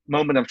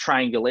moment of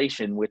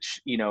triangulation, which,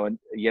 and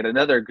yet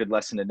another good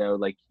lesson to know,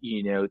 like,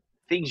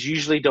 things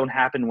usually don't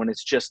happen when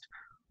it's just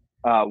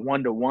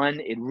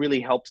one-to-one. It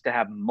really helps to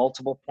have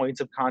multiple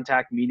points of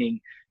contact, meaning,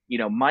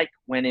 Mike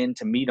went in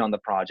to meet on the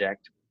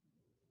project,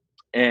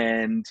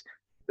 and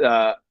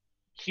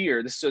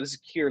this is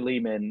Keir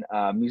Lehman,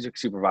 music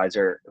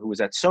supervisor who was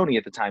at Sony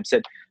at the time,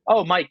 said,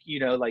 Mike, do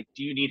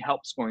you need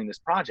help scoring this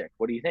project?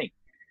 What do you think?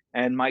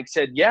 And Mike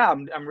said, yeah,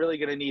 I'm really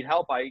going to need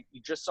help.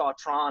 You just saw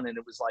Tron and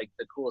it was like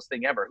the coolest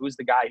thing ever. Who's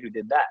the guy who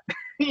did that?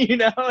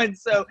 And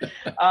so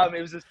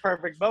it was this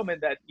perfect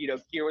moment that,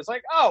 Keir was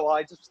like,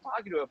 I just was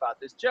talking to him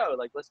about this, Joe,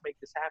 like, let's make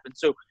this happen.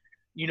 So,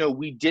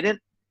 we didn't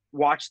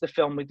watch the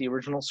film with the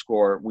original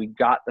score. We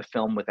got the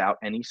film without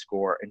any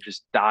score and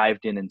just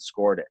dived in and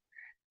scored it.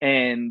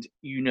 And,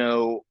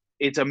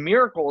 it's a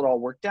miracle it all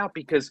worked out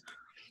because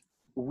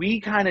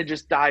we kind of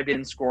just dived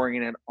in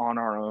scoring it on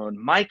our own.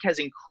 Mike has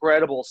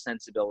incredible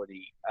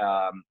sensibility.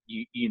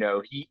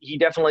 He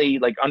definitely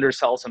like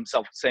undersells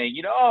himself saying,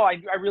 I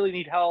really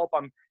need help.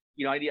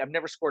 I've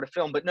never scored a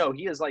film, but no,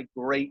 he has like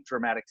great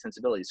dramatic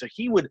sensibility. So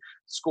he would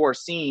score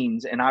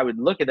scenes and I would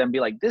look at them and be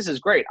like, this is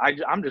great. I'm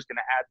just going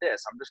to add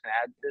this. I'm just going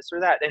to add this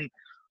or that. And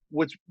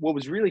what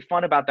was really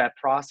fun about that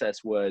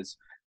process was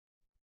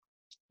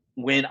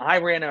when I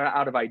ran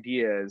out of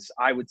ideas,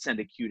 I would send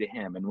a cue to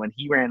him. And when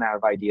he ran out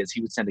of ideas, he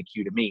would send a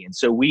cue to me. And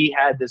so we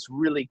had this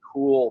really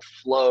cool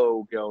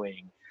flow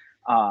going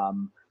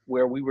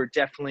where we were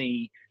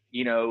definitely,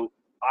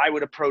 I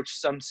would approach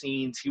some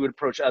scenes, he would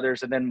approach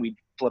others, and then we'd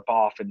flip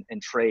off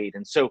and trade.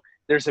 And so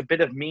there's a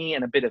bit of me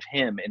and a bit of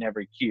him in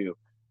every cue,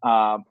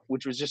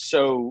 which was just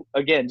so,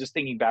 again, just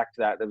thinking back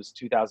to that was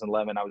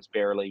 2011. I was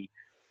barely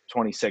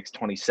 26,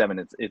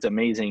 27. It's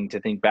amazing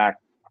to think back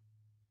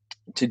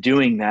to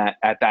doing that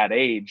at that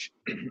age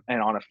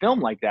and on a film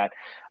like that.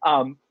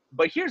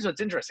 but here's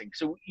what's interesting.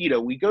 So,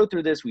 we go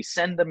through this, we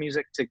send the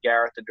music to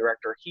Gareth, the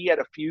director. He had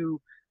a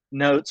few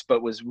notes,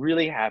 but was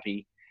really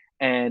happy.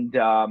 And,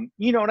 and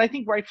I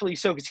think rightfully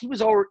so, because he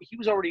was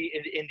already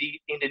in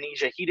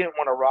Indonesia. He didn't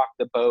want to rock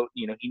the boat.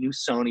 He knew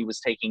Sony was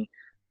taking,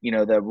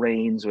 the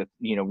reins with,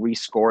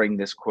 rescoring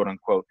this quote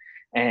unquote.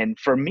 And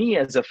for me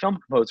as a film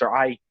composer,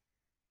 I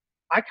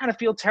kind of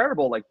feel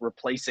terrible, like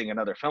replacing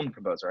another film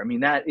composer. I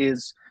mean, that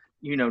is,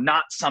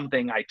 not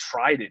something I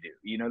try to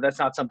do. That's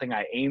not something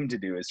I aim to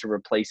do, is to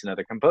replace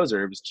another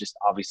composer. It was just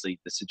obviously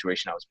the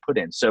situation I was put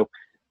in. So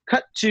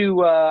cut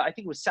to, I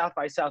think it was South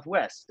by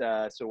Southwest.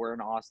 So we're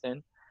in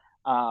Austin,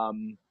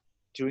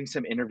 doing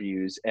some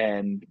interviews.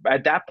 And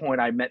at that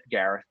point I met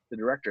Gareth, the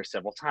director,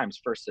 several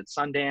times, first at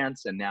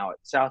Sundance and now at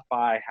South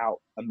by. How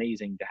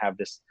amazing to have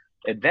this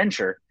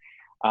adventure.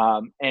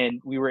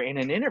 And we were in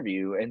an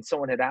interview and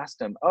someone had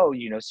asked him, oh,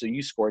 so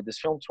you scored this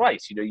film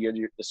twice, you had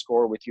the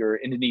score with your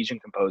Indonesian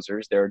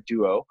composers, they're a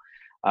duo,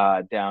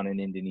 down in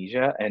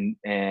Indonesia.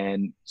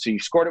 And so you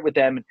scored it with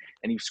them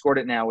and you've scored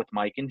it now with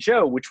Mike and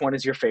Joe. Which one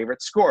is your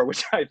favorite score?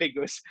 Which I think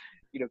was,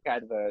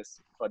 kind of a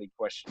funny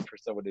question for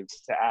someone to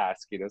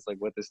ask, it's like,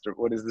 what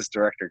is this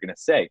director going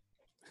to say?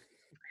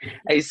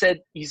 And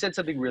he said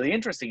something really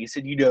interesting. He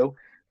said,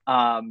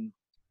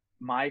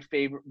 my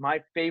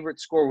favorite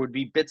score would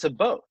be bits of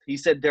both. He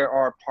said there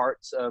are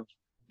parts of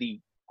the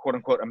quote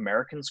unquote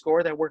American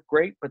score that work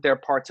great, but there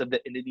are parts of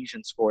the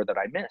Indonesian score that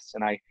I miss.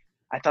 And I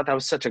thought that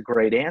was such a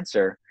great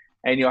answer.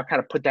 And, I kind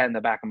of put that in the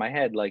back of my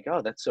head, like,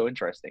 oh, that's so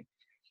interesting.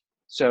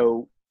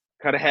 So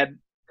cut ahead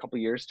a couple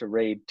years to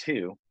Raid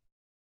 2.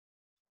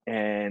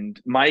 And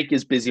Mike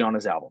is busy on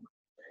his album,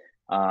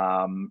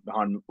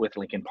 with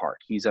Linkin Park.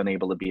 He's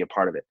unable to be a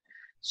part of it.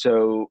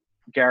 So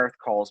Gareth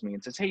calls me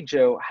and says, hey,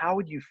 Joe, how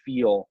would you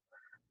feel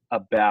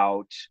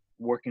about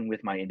working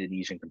with my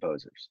Indonesian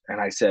composers? And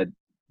I said,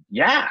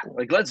 yeah,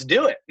 like, let's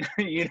do it.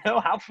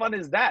 How fun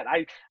is that?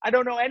 I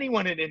don't know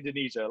anyone in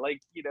Indonesia.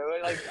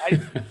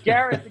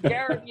 Gareth,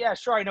 yeah,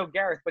 sure, I know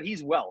Gareth, but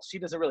he's Welsh. He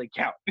doesn't really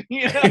count.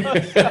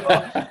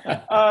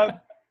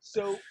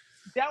 So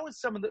that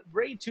was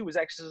Raid 2 was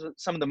actually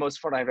some of the most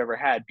fun I've ever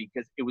had,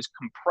 because it was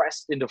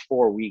compressed into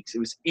 4 weeks. It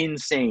was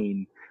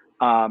insane.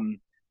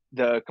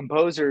 The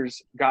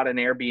composers got an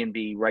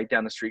Airbnb right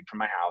down the street from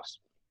my house.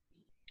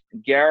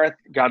 Gareth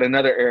got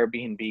another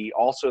Airbnb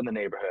also in the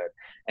neighborhood,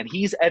 and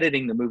he's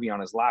editing the movie on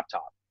his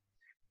laptop,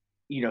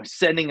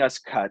 sending us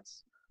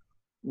cuts.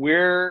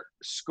 We're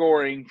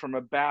scoring from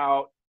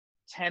about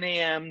 10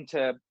 a.m.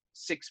 to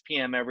 6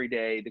 p.m. every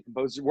day. The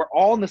composers, we're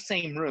all in the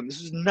same room.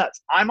 This is nuts.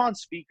 I'm on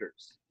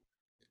speakers.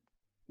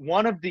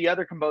 One of the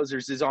other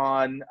composers is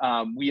on,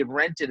 we had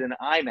rented an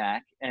iMac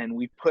and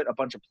we put a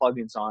bunch of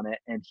plugins on it,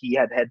 and he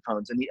had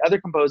headphones, and the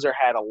other composer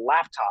had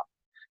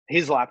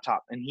his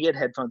laptop, and he had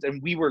headphones,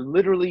 and we would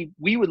literally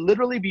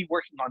be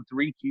working on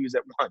 3 cues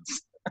at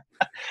once.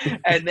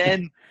 And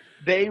then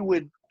they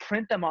would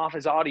print them off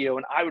as audio,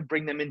 and I would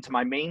bring them into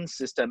my main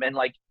system. And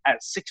like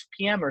at 6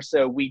 p.m. or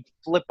so, we'd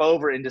flip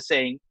over into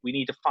saying, we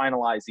need to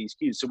finalize these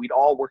cues. So we'd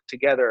all work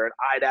together, and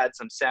I'd add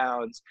some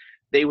sounds.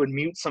 They would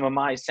mute some of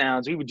my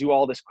sounds. We would do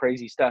all this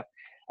crazy stuff.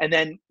 And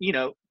then,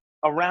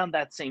 around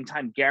that same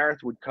time,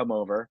 Gareth would come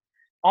over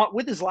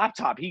with his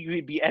laptop. He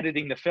would be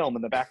editing the film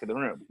in the back of the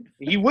room.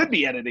 He would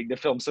be editing the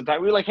film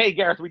sometime. We were like, hey,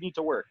 Gareth, we need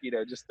to work,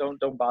 just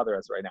don't bother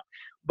us right now.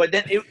 But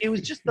then it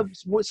was just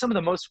some of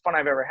the most fun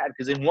I've ever had,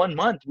 because in 1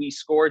 month we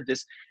scored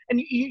this.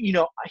 And,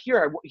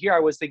 here I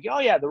was thinking, oh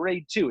yeah, the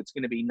Raid 2, it's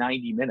going to be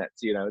 90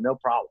 minutes, no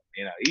problem,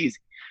 easy.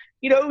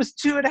 It was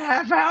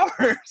 2.5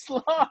 hours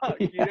long,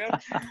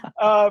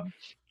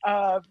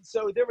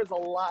 so there was a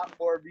lot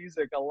more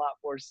music, a lot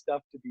more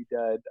stuff to be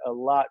done, a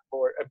lot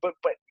more, but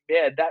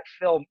man, that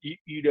film,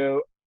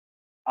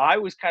 I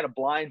was kind of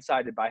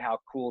blindsided by how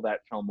cool that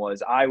film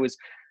was. I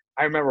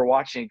remember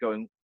watching it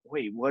going,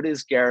 wait, what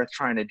is Gareth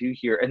trying to do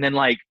here? And then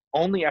like,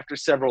 only after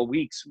several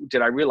weeks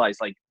did I realize,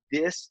 like,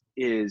 this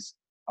is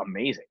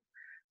amazing.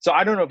 So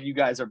I don't know if you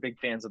guys are big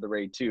fans of the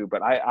Raid 2,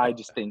 but I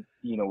just think,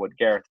 what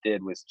Gareth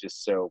did was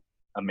just so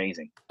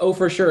amazing. Oh,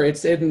 for sure.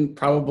 It's in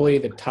probably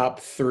the top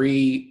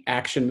 3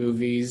 action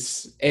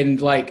movies and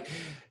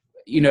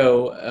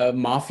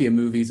mafia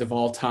movies of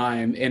all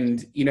time.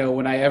 And,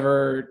 when I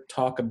ever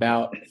talk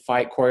about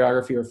fight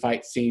choreography or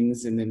fight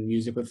scenes and then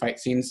music with fight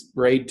scenes,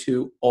 Raid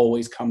 2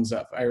 always comes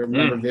up. I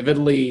remember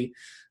vividly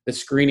the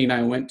screening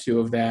I went to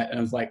of that, and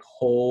I was like,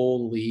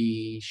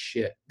 holy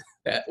shit,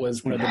 that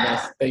was one of the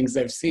best things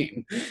I've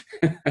seen.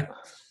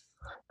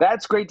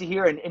 That's great to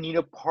hear.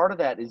 And part of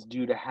that is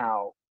due to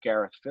how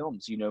Gareth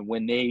films.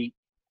 When they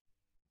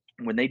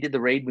did the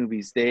Raid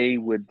movies, they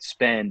would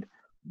spend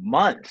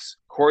months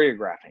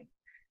choreographing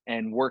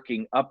and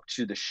working up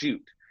to the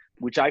shoot,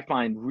 which I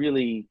find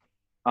really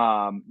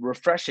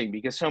refreshing,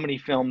 because so many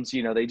films,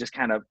 they just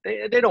kind of,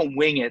 they don't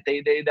wing it.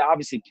 They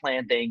obviously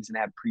plan things and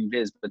have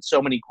previs, but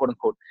so many quote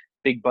unquote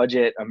big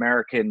budget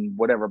American,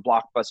 whatever,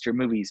 blockbuster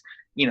movies,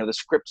 the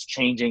script's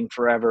changing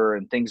forever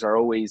and things are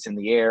always in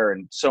the air.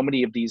 And so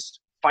many of these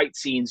fight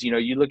scenes,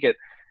 you look at,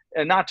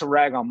 and not to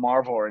rag on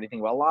Marvel or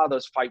anything, but a lot of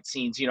those fight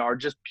scenes, are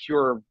just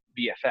pure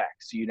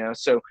VFX, you know?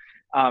 So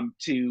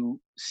to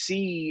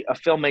see a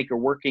filmmaker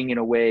working in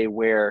a way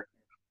where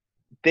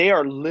they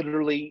are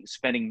literally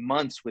spending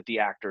months with the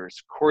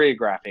actors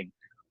choreographing,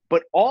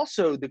 but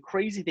also the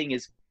crazy thing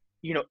is,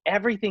 you know,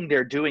 everything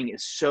they're doing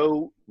is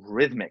so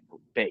rhythmic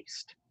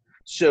based.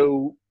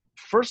 So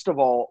first of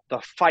all,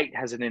 the fight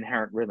has an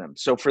inherent rhythm.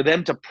 So for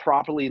them to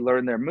properly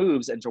learn their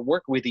moves and to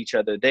work with each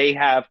other,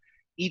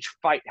 each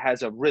fight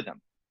has a rhythm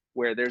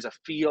where there's a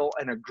feel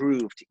and a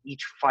groove to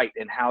each fight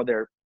and how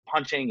they're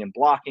punching and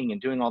blocking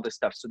and doing all this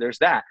stuff. So there's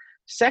that.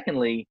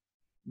 Secondly,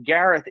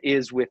 Gareth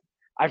is with,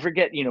 I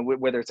forget, you know,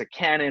 whether it's a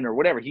Canon or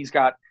whatever, he's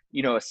got,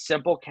 you know, a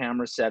simple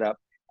camera setup,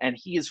 and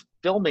he is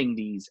filming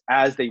these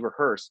as they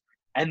rehearse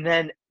and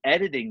then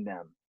editing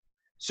them.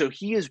 So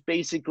he is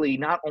basically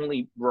not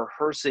only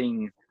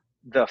rehearsing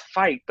the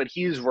fight, but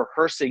he is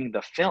rehearsing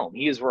the film.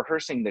 He is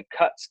rehearsing the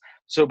cuts.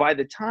 So by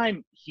the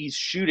time he's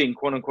shooting,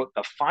 quote unquote,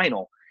 the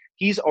final,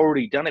 he's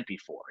already done it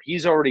before.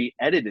 He's already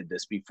edited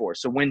this before.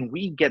 So when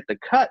we get the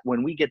cut,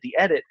 when we get the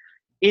edit,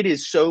 it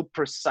is so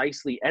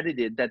precisely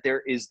edited that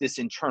there is this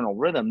internal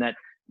rhythm that,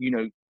 you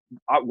know,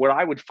 what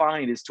I would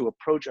find is to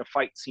approach a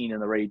fight scene in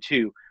the Raid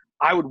 2,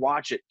 I would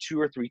watch it 2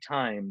 or 3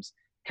 times,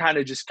 kind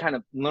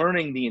of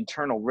learning the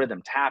internal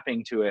rhythm,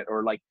 tapping to it,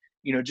 or like,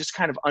 you know, just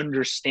kind of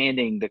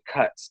understanding the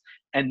cuts.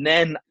 And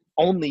then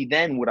only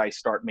then would I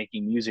start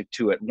making music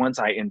to it once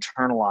I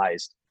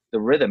internalized the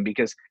rhythm,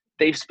 because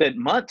they've spent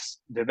months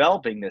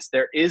developing this.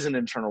 There is an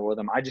internal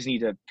rhythm. I just need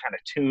to kind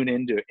of tune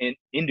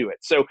into it.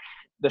 So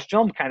the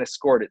film kind of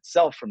scored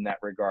itself from that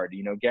regard.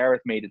 You know,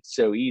 Gareth made it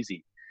so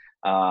easy.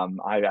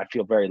 I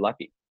feel very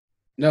lucky.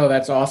 No,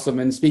 that's awesome.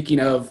 And speaking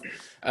of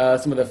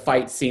some of the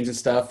fight scenes and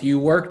stuff, you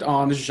worked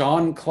on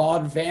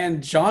Jean-Claude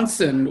Van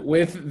Johnson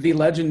with the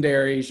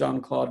legendary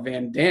Jean-Claude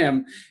Van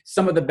Damme.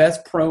 Some of the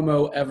best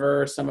promo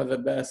ever, some of the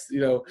best,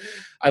 you know,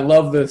 I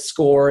love the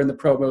score and the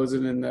promos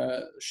and in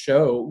the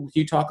show.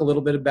 Can you talk a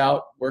little bit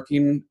about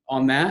working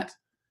on that?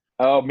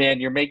 Oh man,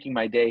 you're making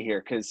my day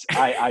here, because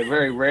I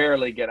very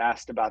rarely get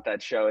asked about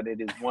that show, and it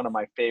is one of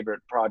my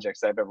favorite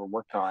projects I've ever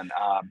worked on.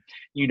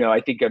 You know,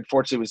 I think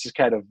unfortunately it was just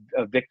kind of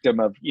a victim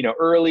of, you know,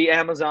 early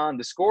Amazon.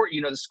 The score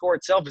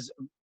itself is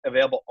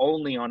available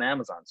only on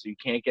Amazon, so you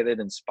can't get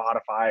it in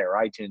Spotify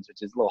or iTunes,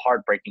 which is a little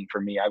heartbreaking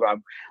for me.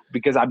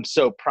 Because I'm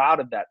so proud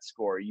of that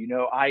score. You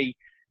know, I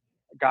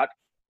got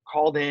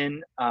called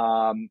in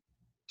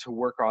to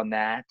work on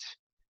that.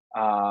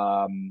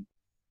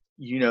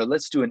 You know,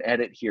 let's do an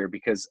edit here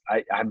because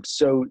I'm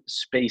so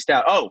spaced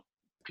out. Oh,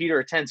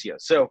 Peter Atencio.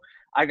 So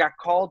I got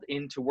called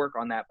in to work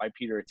on that by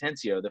Peter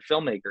Atencio, the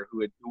filmmaker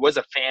who was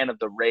a fan of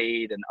The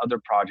Raid and other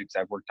projects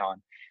I've worked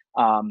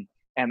on.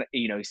 And,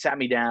 you know, he sat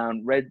me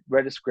down, read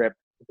a script,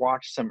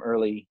 watched some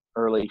early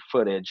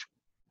footage.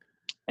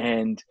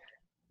 And,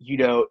 you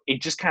know,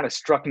 it just kind of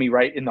struck me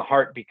right in the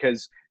heart,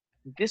 because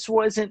this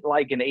wasn't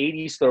like an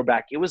 80s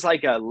throwback. It was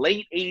like a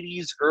late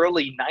 80s,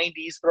 early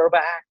 90s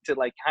throwback to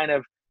like kind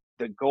of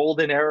the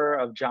golden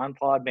era of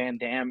Jean-Claude Van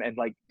Damme and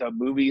like the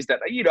movies that,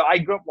 you know, I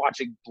grew up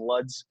watching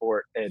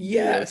Bloodsport and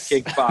Yes.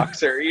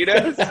 Kickboxer, you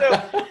know,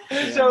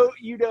 so,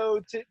 you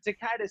know, to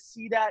kind of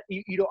see that,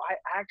 you know, I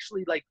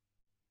actually like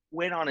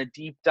went on a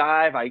deep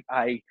dive.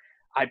 I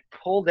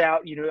pulled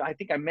out, you know, I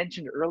think I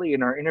mentioned early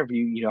in our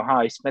interview, you know, how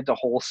I spent a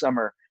whole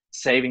summer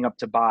saving up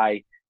to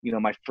buy, you know,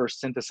 my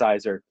first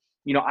synthesizer.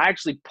 You know, I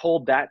actually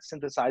pulled that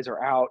synthesizer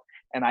out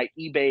and I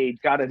eBayed,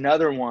 got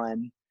another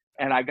one,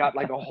 and I got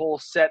like a whole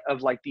set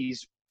of like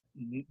these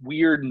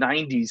weird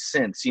 90s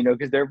synths, you know,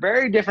 because they're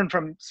very different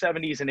from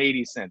 70s and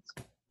 80s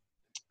synths.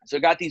 So I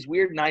got these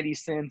weird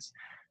 90s synths,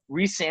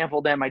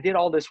 resampled them. I did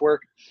all this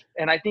work.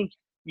 And I think,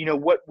 you know,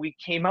 what we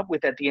came up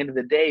with at the end of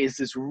the day is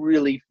this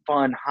really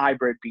fun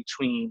hybrid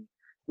between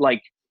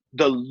like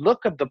the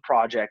look of the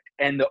project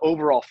and the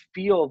overall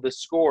feel of the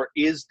score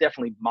is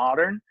definitely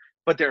modern,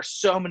 but there are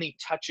so many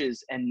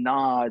touches and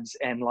nods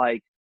and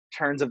like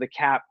turns of the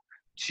cap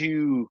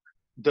to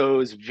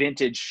those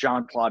vintage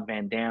Jean-Claude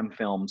Van Damme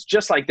films,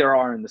 just like there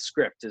are in the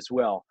script as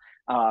well.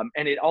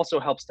 And it also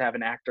helps to have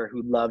an actor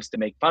who loves to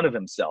make fun of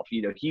himself.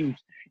 You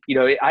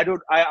know, I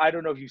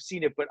don't know if you've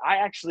seen it, but I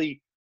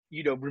actually,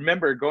 you know,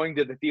 remember going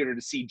to the theater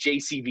to see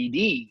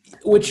JCVD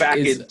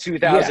in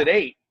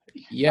 2008.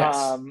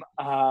 Yeah.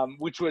 Yes.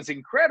 Which was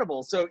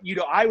incredible. So, you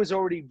know, I was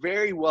already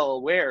very well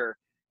aware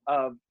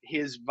of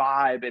his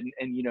vibe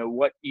and you know,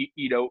 what,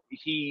 you know,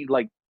 he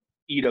like,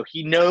 you know,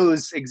 he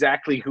knows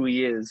exactly who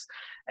he is.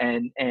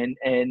 And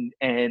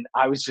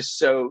I was just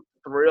so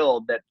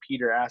thrilled that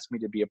Peter asked me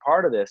to be a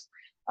part of this.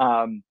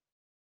 And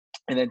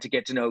then to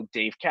get to know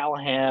Dave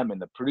Callahan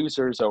and the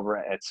producers over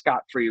at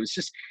Scott Free,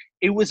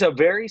 it was a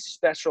very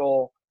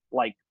special,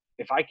 like,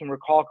 if I can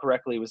recall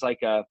correctly, it was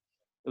like a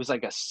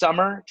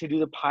summer to do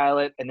the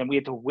pilot, and then we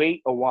had to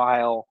wait a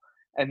while.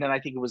 And then I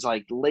think it was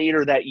like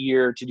later that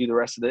year to do the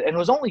rest of it. And it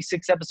was only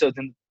 6 episodes.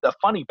 And the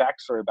funny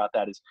backstory about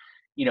that is,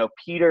 you know,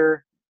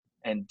 Peter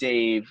and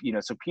Dave, you know,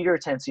 so Peter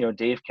Atencio and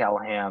Dave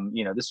Callahan,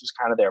 you know, this was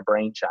kind of their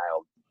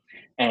brainchild.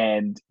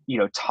 And,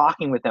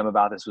 talking with them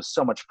about this was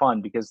so much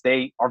fun because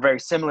they are very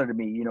similar to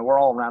me. We're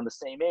all around the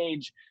same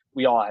age.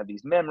 We all have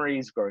these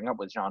memories growing up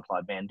with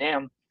Jean-Claude Van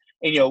Damme.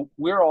 And,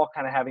 we're all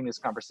kind of having this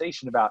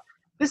conversation about,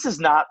 this is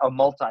not a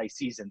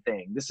multi-season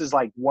thing. This is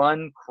like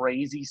one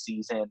crazy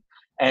season.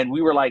 And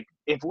we were like,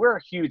 if we're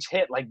a huge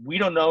hit, like, we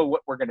don't know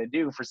what we're going to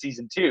do for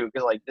season 2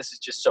 because, like, this is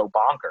just so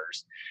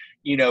bonkers,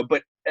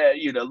 But,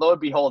 lo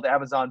and behold,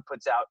 Amazon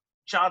puts out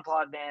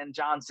Jean-Claude Van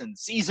Johnson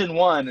season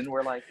 1, and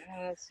we're like,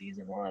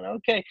 season 1,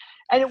 okay.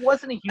 And it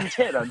wasn't a huge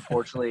hit,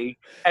 unfortunately.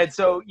 And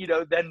so,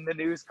 then the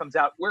news comes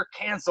out, we're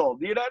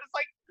canceled. And it's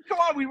like, come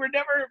on, we were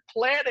never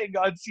planning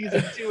on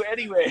season 2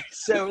 anyway.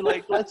 So,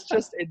 like, let's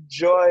just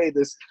enjoy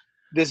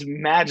this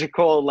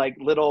magical, like,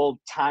 little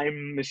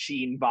time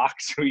machine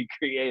box we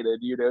created,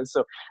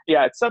 So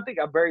yeah, it's something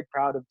I'm very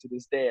proud of to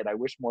this day, and I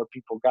wish more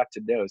people got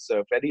to know. So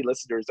if any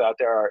listeners out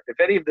there if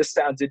any of this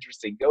sounds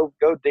interesting, go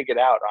dig it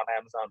out on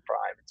Amazon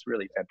Prime. It's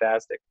really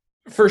fantastic.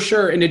 For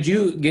sure. And did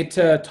you get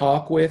to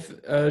talk with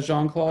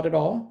Jean-Claude at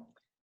all?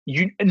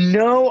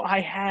 I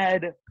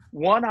had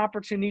one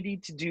opportunity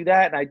to do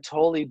that, and I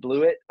totally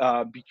blew it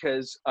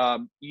because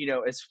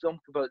as film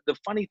composers, the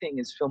funny thing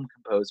is, film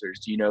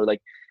composers,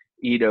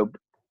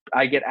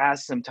 I get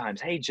asked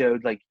sometimes, hey, Joe,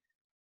 like,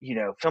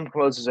 film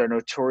composers are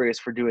notorious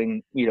for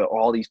doing,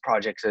 all these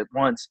projects at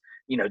once.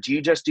 Do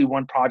you just do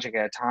one project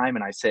at a time?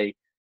 And I say,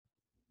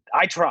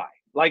 I try.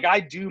 Like, I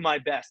do my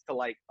best to,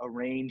 like,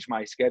 arrange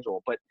my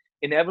schedule. But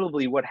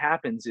inevitably what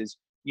happens is,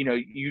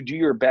 you do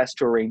your best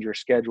to arrange your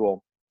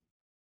schedule,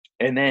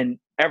 and then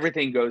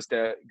everything goes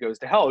to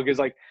hell because,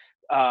 like,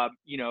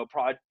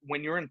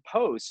 when you're in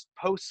post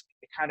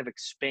kind of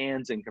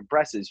expands and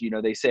compresses.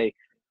 They say,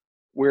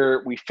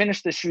 we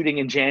finish the shooting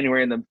in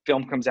January and the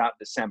film comes out in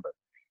December.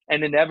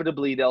 And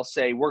inevitably they'll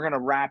say, we're going to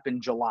wrap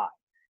in July.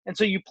 And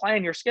so you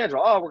plan your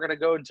schedule. Oh, we're going to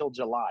go until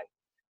July.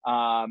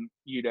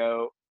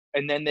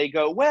 And then they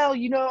go, well,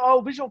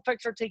 visual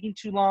effects are taking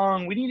too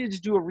long. We needed to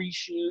do a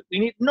reshoot.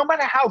 No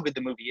matter how good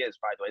the movie is,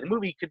 by the way, the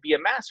movie could be a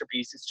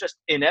masterpiece. It's just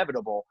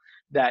inevitable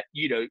that,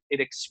 it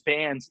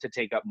expands to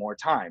take up more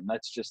time.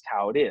 That's just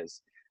how it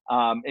is.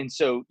 And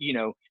so,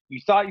 you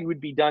thought you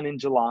would be done in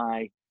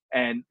July.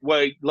 And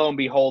lo and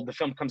behold, the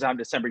film comes out in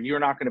December. You're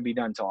not going to be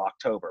done until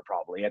October,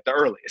 probably at the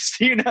earliest.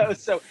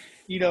 So,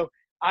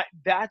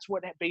 that's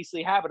what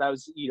basically happened. I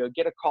was,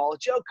 get a call,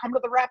 Joe, come to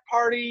the wrap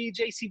party.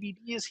 JCVD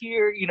is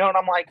here. And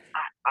I'm like,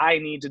 I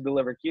need to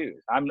deliver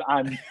cues. I'm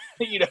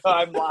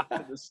I'm locked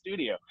in the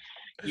studio,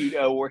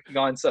 working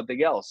on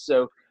something else.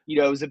 So,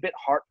 it was a bit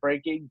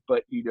heartbreaking,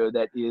 but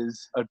that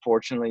is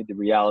unfortunately the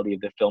reality of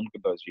the film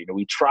composer.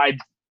 We tried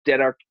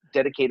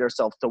dedicate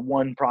ourselves to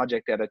one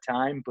project at a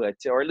time,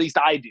 or at least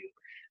I do.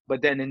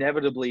 But then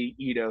inevitably,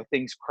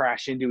 things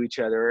crash into each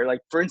other. Like,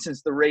 for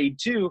instance, the Raid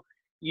 2,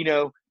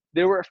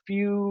 there were a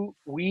few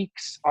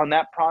weeks on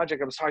that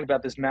project. I was talking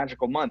about this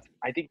magical month.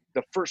 I think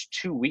the first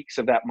 2 weeks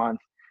of that month,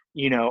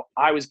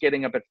 I was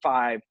getting up at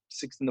 5,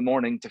 6 in the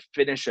morning to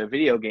finish a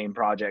video game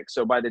project.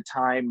 So by the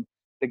time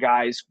the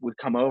guys would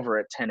come over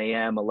at 10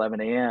 a.m.,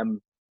 11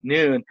 a.m.,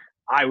 noon,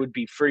 I would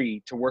be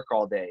free to work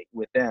all day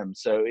with them.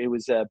 So it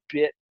was a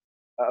bit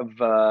of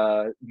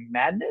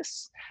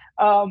madness,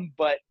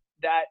 but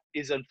that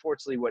is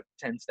unfortunately what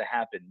tends to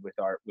happen with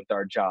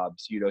our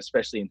jobs,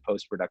 especially in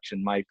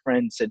post-production. My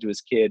friend said to his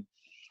kid,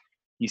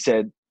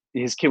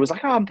 his kid was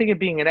like, oh, I'm thinking of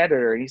being an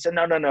editor. And he said,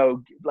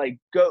 no, like,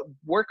 go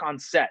work on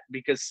set,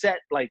 because set,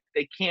 like,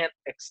 they can't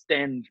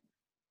extend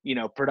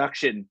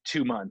production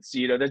 2 months.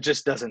 That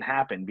just doesn't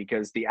happen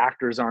because the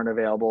actors aren't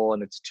available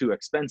and it's too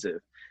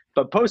expensive.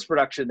 But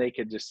post-production, they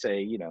could just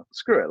say,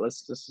 screw it,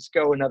 let's just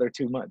go another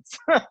 2 months.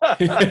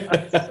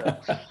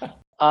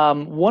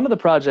 One of the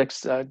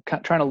projects,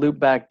 trying to loop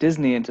back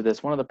Disney into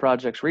this, one of the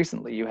projects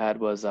recently you had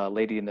was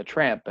Lady and the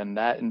Tramp, and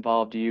that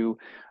involved you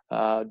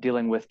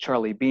dealing with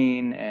Charlie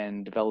Bean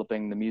and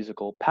developing the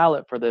musical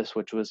palette for this,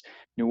 which was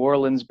New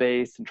Orleans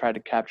based, and tried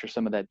to capture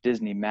some of that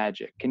Disney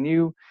magic. Can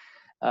you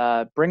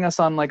bring us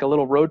on like a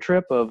little road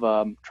trip of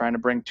trying to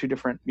bring 2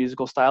 different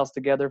musical styles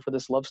together for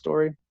this love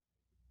story?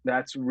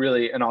 That's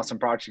really an awesome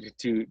project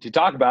to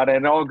talk about.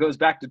 And it all goes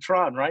back to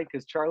Tron, right?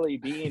 Because Charlie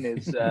Bean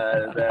is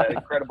the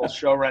incredible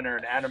showrunner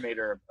and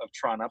animator of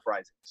Tron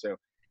Uprising. So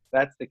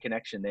that's the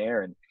connection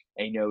there. And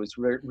it was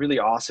really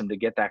awesome to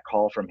get that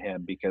call from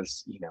him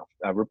because,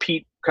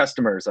 repeat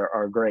customers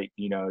are great.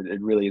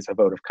 It really is a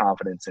vote of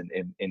confidence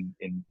in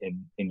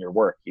your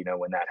work,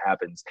 when that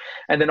happens.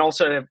 And then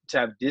also to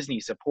have Disney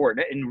support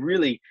and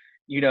really,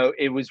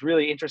 it was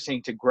really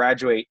interesting to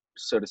graduate,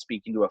 so to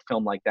speak, into a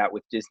film like that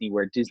with Disney,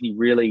 where Disney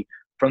really,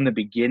 from the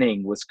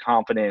beginning, was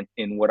confident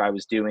in what I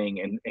was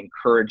doing and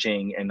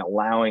encouraging and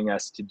allowing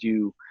us to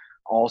do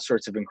all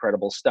sorts of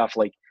incredible stuff.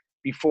 Like,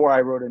 before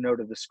I wrote a note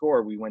of the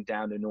score, we went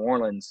down to New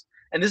Orleans,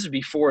 and this is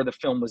before the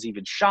film was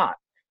even shot.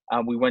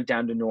 We went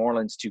down to New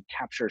Orleans to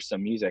capture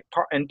some music.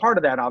 Part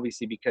of that,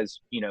 obviously, because,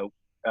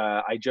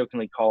 I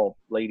jokingly call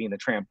Lady and the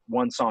Tramp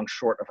one song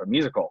short of a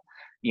musical,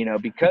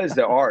 because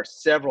there are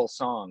several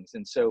songs.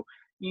 And so,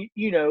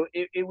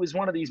 it was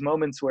one of these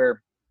moments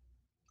where,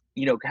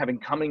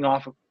 coming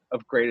off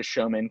of Greatest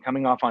Showman,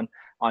 coming off on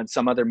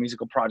some other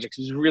musical projects.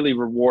 It was really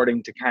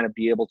rewarding to kind of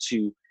be able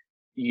to,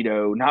 you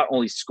know, not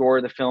only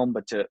score the film,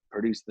 but to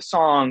produce the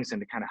songs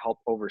and to kind of help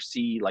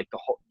oversee like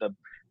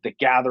the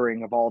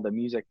gathering of all the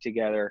music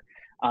together.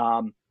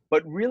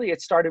 But really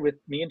it started with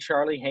me and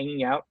Charlie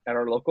hanging out at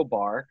our local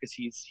bar, because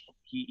he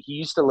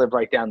used to live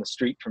right down the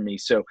street from me.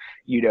 So,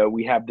 you know,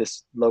 we have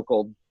this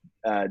local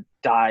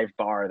dive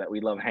bar that we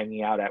love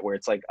hanging out at, where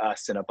it's like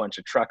us and a bunch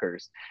of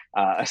truckers,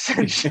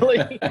 essentially.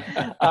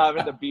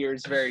 And the beer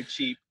is very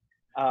cheap.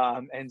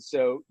 And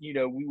so, you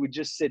know, we would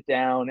just sit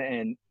down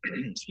and,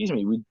 excuse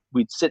me,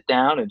 we'd sit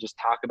down and just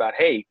talk about,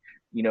 hey,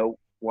 you know,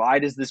 why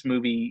is this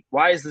movie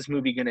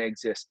going to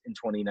exist in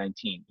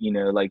 2019? You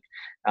know, like,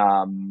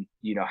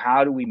 you know,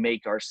 how do we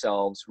make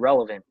ourselves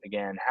relevant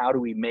again? How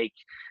do we make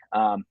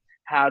the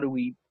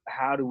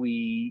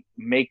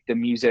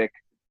music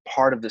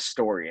part of the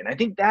story? And I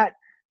think that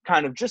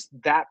kind of just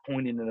that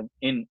point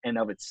in and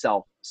of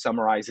itself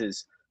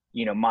summarizes,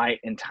 you know, my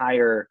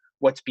entire,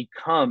 what's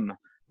become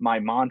my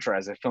mantra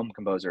as a film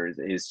composer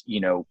is,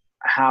 you know,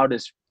 how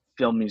does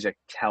film music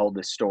tell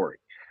the story?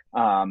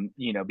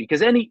 You know,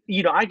 because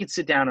I could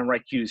sit down and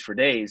write cues for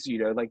days, you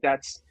know, like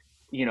that's,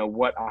 you know,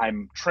 what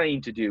I'm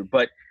trained to do.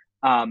 But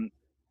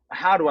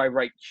how do I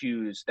write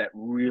cues that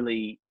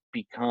really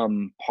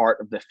become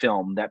part of the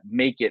film, that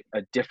make it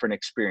a different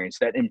experience,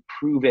 that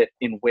improve it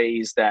in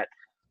ways that,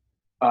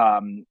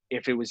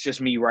 if it was just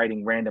me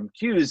writing random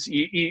cues,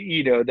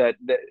 you know, that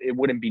it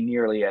wouldn't be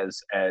nearly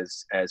as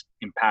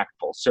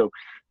impactful. So,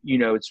 you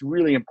know, it's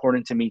really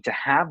important to me to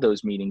have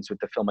those meetings with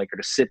the filmmaker,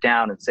 to sit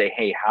down and say,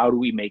 hey, how do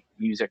we make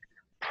music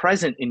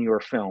present in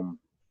your film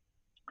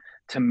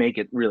to make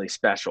it really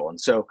special? And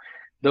so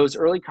those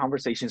early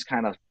conversations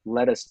kind of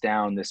led us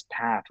down this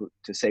path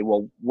to say,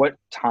 well, what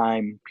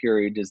time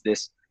period does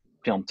this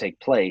film take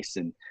place?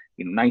 And,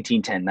 you know,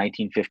 1910,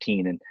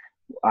 1915. And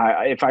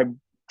if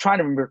I'm trying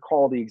to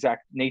recall the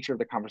exact nature of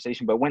the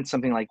conversation, but went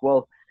something like,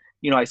 well,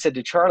 you know, I said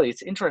to Charlie,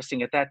 it's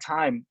interesting, at that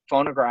time,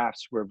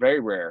 phonographs were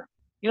very rare.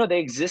 You know, they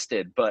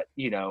existed, but,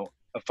 you know,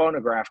 a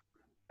phonograph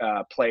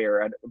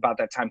player at about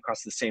that time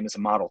cost the same as a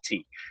Model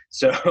T.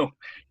 So,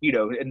 you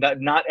know, and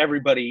not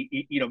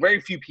everybody, you know, very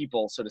few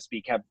people, so to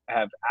speak,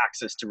 have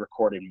access to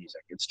recorded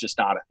music. It's just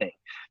not a thing.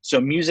 So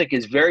music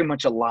is very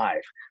much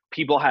alive.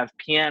 People have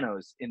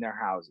pianos in their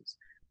houses.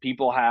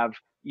 People have,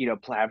 you know,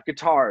 have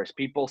guitars.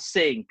 People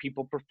sing,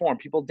 people perform,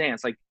 people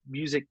dance. Like,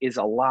 music is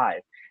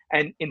alive.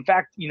 And in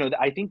fact, you know,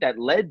 I think that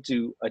led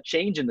to a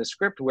change in the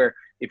script where,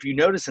 if you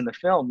notice in the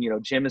film, you know,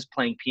 Jim is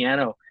playing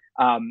piano.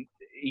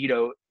 You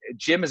know,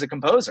 Jim is a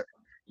composer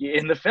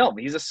in the film.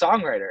 He's a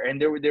songwriter.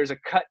 And there's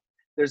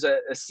a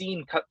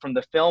scene cut from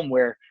the film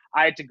where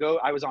I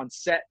was on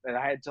set and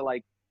I had to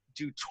like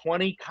do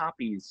 20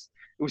 copies.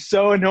 It was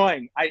so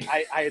annoying.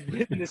 I had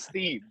written this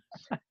theme,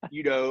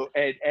 you know,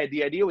 and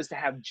the idea was to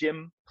have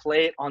Jim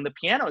play it on the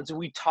piano. And so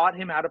we taught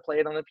him how to play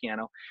it on the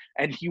piano,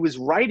 and he was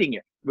writing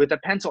it with a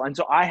pencil. And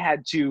so I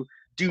had to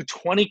do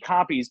 20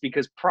 copies,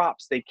 because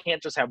props, they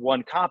can't just have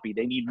one copy.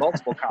 They need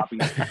multiple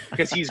copies,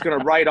 because he's going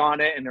to write on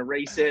it and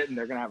erase it, and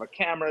they're going to have a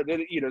camera,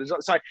 you know.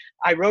 So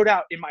I wrote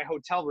out in my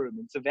hotel room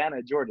in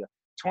Savannah, Georgia,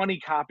 20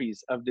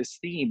 copies of this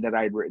theme that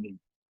I'd written.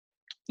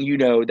 You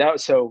know, that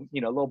was, so,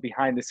 you know, a little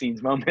behind the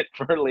scenes moment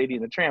for Lady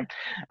and the Tramp.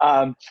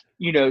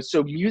 You know,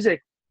 so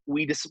music,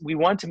 we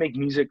want to make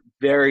music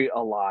very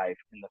alive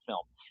in the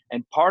film.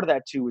 And part of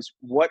that too is,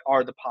 what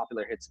are the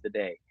popular hits of the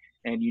day?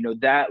 And, you know,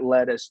 that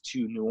led us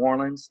to New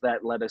Orleans,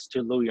 that led us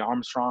to Louis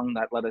Armstrong,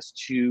 that led us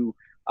to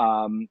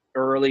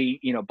early,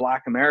 you know,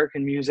 Black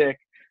American music,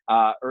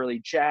 early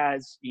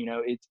jazz. You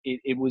know,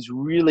 it was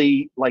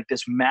really like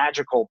this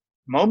magical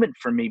moment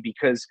for me,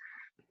 because,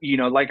 you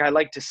know, like I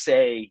like to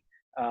say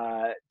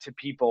to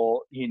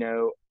people, you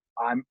know,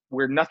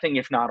 we're nothing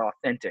if not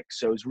authentic.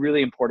 So it's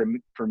really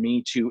important for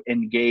me to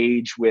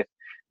engage with,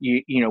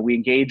 you know, we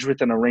engage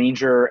with an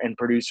arranger and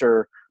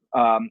producer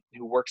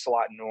who works a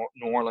lot in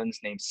New Orleans,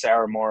 named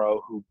Sarah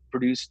Morrow, who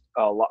produced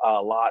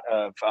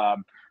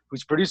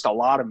who's produced a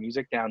lot of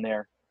music down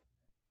there,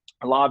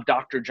 a lot of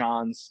Dr.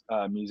 John's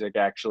music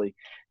actually,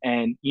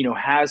 and, you know,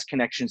 has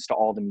connections to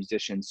all the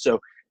musicians. So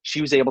she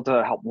was able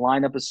to help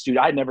line up a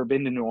studio. I'd never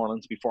been to New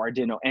Orleans before. I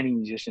didn't know any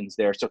musicians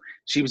there. So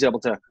she was able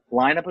to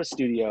line up a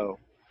studio,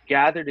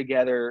 gather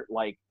together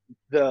like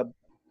the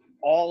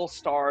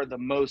all-star, the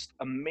most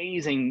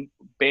amazing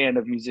band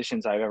of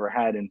musicians I've ever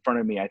had in front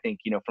of me. I think,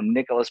 you know, from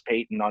Nicholas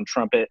Payton on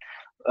trumpet,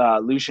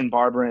 Lucien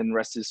Barberin,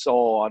 rest his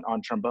soul,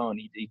 on trombone.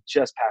 He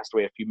just passed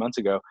away a few months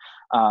ago.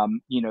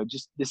 You know,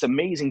 just this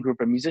amazing group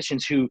of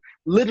musicians who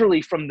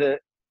literally from the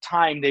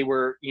time they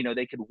were, you know,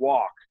 they could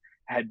walk,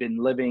 had been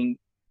living,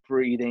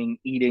 breathing,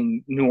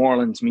 eating New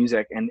Orleans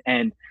music.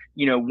 And,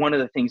 you know, one of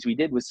the things we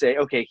did was say,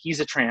 okay, he's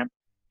a tramp.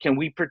 Can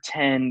we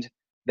pretend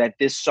that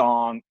this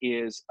song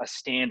is a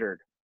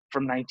standard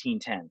from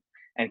 1910?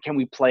 And can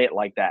we play it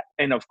like that?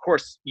 And of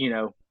course, you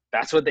know,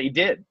 that's what they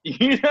did,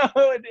 you know,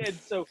 and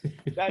so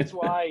that's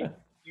why,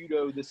 you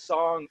know, the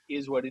song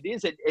is what it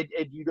is. And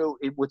you know,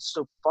 what's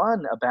so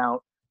fun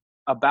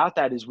about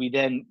that is we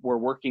then were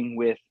working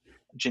with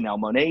Janelle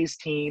Monáe's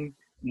team.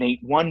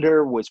 Nate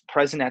Wonder was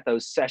present at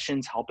those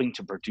sessions, helping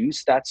to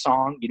produce that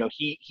song. You know,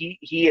 he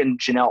and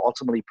Janelle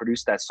ultimately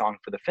produced that song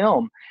for the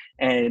film,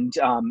 and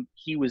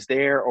he was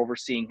there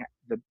overseeing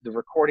the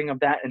recording of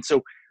that. And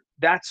so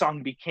that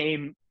song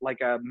became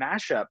like a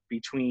mashup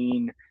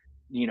between,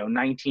 you know,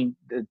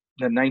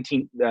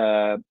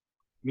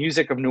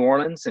 music of New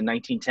Orleans in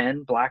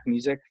 1910, black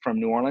music from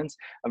New Orleans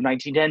of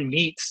 1910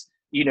 meets,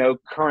 you know,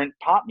 current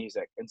pop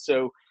music. And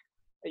so,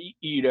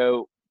 you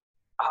know,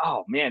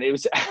 oh man, it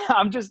was,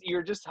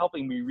 you're just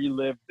helping me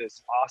relive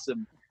this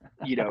awesome,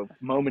 you know,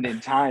 moment in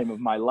time of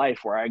my life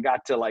where I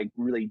got to like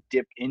really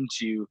dip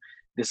into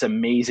this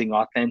amazing,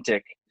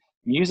 authentic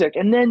music.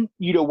 And then,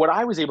 you know, what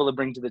I was able to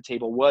bring to the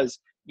table was,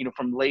 you know,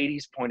 from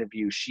Lady's point of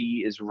view,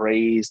 she is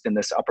raised in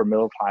this upper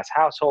middle class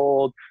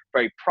household,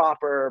 very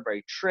proper,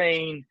 very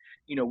trained.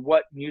 You know,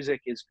 what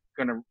music is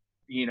going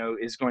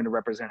to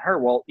represent her?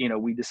 Well, you know,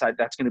 we decided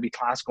that's going to be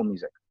classical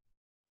music.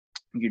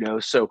 You know,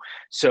 so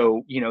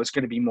you know, it's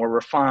going to be more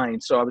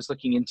refined. So I was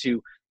looking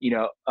into, you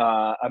know,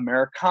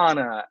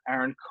 Americana,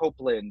 Aaron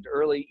Copland,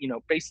 early, you know,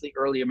 basically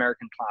early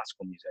American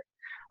classical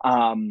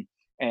music.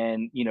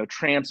 And you know,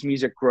 Tramp's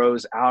music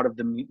grows out of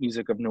the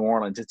music of New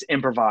Orleans. It's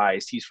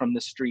improvised. He's from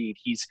the street.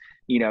 He's,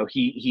 you know,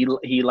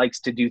 he likes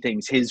to do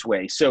things his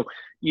way. So,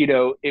 you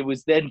know, it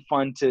was then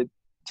fun to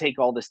take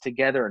all this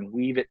together and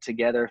weave it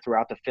together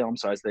throughout the film.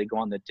 So as they go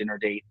on the dinner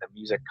date, the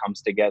music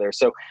comes together.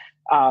 So,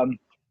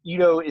 you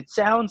know, it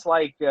sounds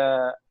like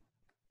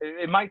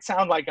it might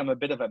sound like I'm a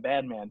bit of a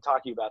bad man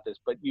talking about this,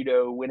 but you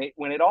know, when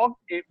it all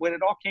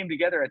came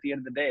together at the end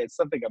of the day, it's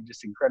something I'm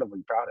just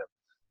incredibly proud of.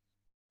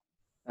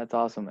 That's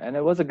awesome, and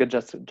it was a good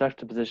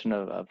juxtaposition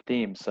of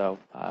themes, so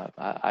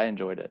I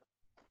enjoyed it.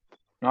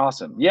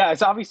 Awesome. Yeah,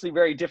 it's obviously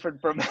very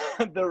different from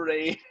The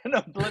Raid and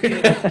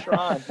Oblivion and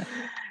Tron,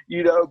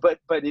 you know, but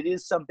it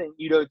is something,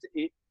 you know,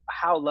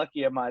 how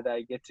lucky am I that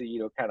I get to, you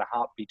know, kind of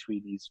hop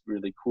between these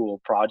really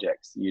cool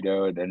projects, you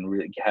know, and then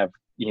really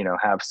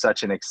have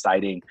such an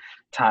exciting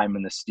time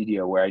in the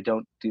studio where I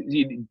don't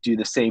do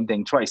the same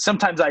thing twice.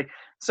 Sometimes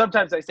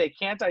I say,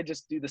 can't I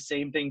just do the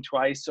same thing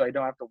twice so I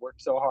don't have to work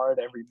so hard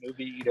every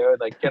movie, you know,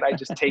 like, can I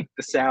just take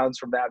the sounds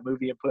from that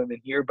movie and put them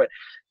in here? But,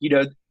 you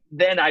know,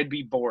 then I'd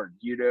be bored,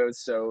 you know,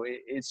 so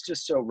it's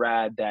just so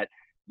rad that,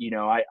 you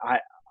know,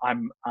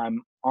 I'm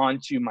on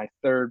to my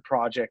third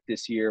project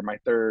this year, my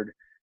third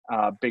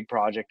big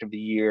project of the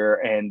year.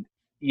 And,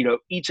 you know,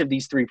 each of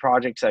these three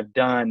projects I've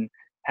done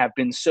have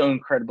been so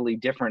incredibly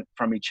different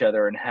from each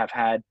other and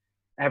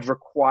have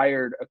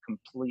required a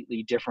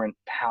completely different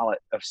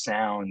palette of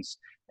sounds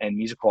and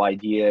musical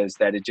ideas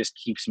that it just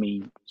keeps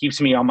me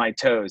on my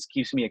toes,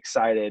 keeps me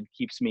excited,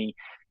 keeps me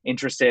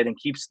interested, and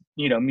keeps,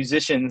 you know,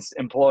 musicians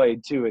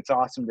employed too. It's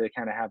awesome to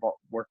kind of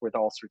work with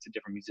all sorts of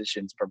different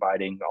musicians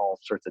providing all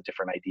sorts of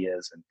different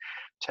ideas and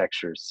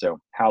textures. So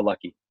how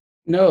lucky.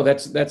 No,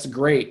 that's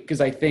great,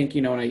 because I think,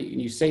 you know, when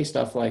you say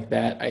stuff like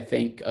that, I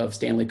think of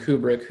Stanley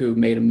Kubrick, who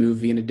made a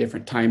movie in a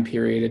different time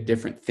period, a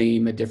different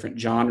theme, a different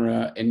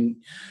genre. And,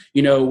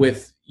 you know,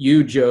 with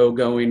you, Joe,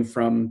 going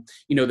from,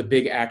 you know, the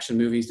big action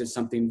movies to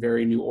something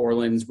very New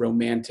Orleans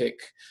romantic,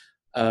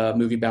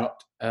 movie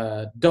about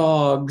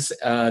dogs,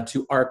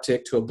 to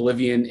Arctic, to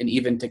Oblivion, and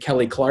even to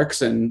Kelly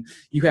Clarkson,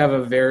 you have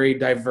a very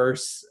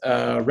diverse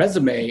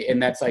resume,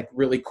 and that's like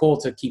really cool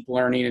to keep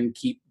learning and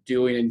keep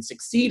doing and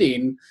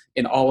succeeding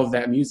in all of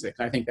that music.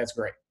 I think that's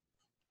great.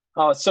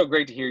 Oh, it's so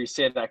great to hear you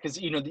say that, because,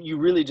 you know, you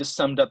really just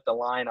summed up the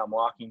line I'm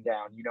walking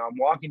down. You know, I'm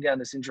walking down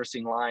this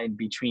interesting line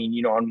between,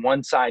 you know, on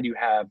one side you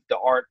have the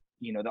art,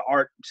 you know, the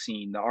art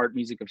scene, the art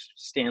music of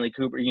Stanley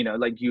Kubrick, you know,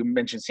 like you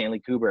mentioned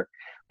Stanley Kubrick,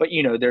 but,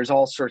 you know, there's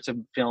all sorts of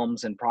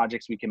films and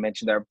projects we can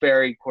mention that are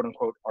very quote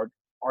unquote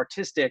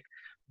artistic,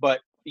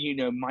 but, you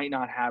know, might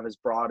not have as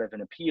broad of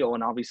an appeal.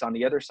 And obviously on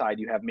the other side,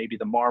 you have maybe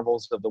the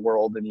Marvels of the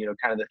world and, you know,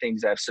 kind of the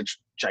things that have such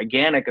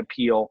gigantic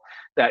appeal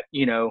that,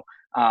 you know,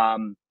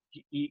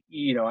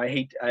 you know,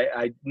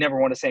 I never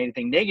want to say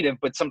anything negative,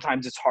 but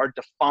sometimes it's hard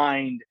to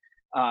find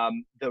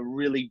the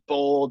really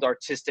bold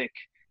artistic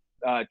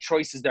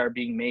choices that are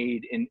being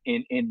made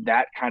in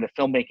that kind of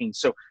filmmaking.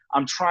 So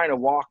I'm trying to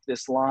walk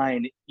this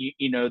line,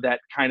 you know,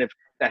 that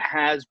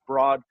has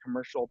broad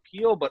commercial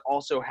appeal, but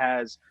also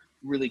has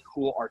really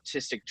cool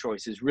artistic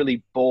choices,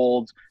 really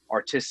bold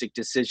artistic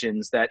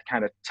decisions that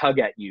kind of tug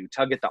at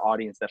the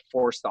audience, that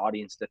force the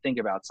audience to think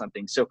about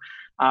something. So,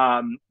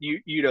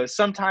 you know,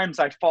 sometimes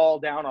I fall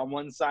down on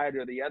one side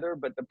or the other,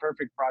 but the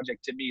perfect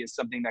project to me is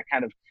something that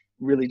kind of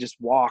really just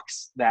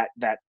walks that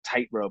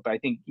tightrope. I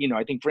think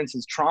for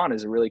instance, Tron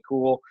is a really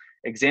cool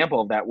example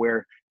of that,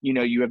 where, you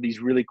know, you have these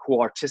really cool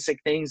artistic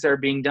things that are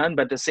being done,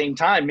 but at the same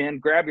time, man,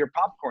 grab your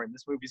popcorn.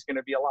 This movie's going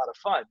to be a lot of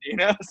fun, you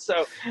know?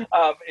 So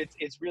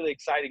it's really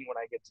exciting when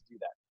I get to do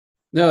that.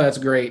 No, that's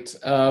great.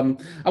 I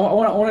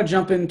want to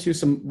jump into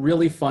some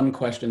really fun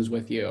questions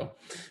with you.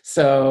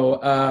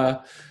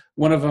 So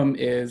one of them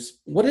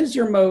is, what is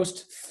your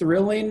most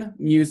thrilling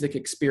music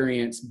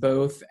experience,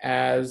 both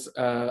as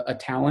a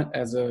talent,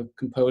 as a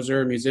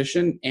composer,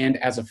 musician, and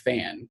as a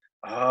fan?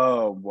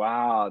 Oh,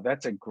 wow.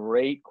 That's a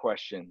great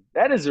question.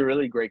 That is a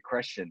really great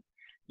question.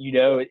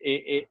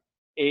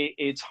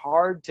 it's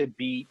hard to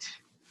beat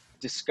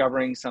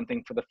discovering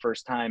something for the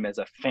first time as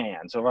a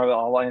fan. So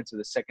I'll answer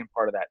the second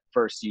part of that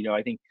first.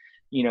 I think,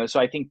 so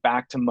I think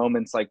back to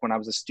moments like when I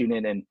was a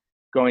student and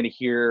going to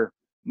hear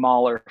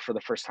Mahler for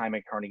the first time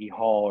at Carnegie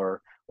Hall,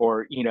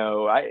 or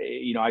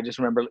I just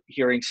remember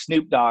hearing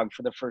Snoop Dogg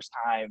for the first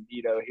time,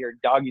 hearing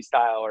Doggy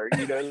Style, or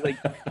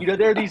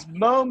there are these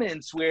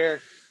moments where,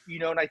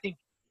 and I think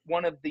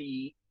one of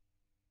the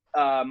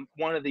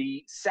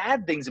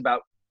sad things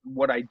about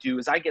what I do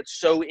is I get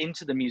so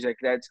into the music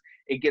that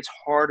it gets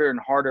harder and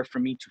harder for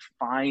me to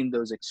find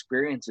those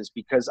experiences,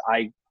 because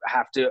I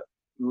have to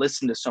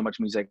listen to so much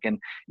music, and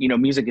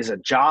music is a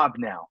job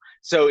now.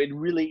 So it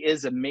really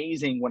is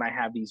amazing when I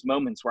have these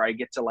moments where I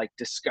get to like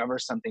discover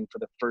something for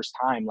the first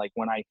time. Like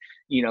when I,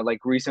 like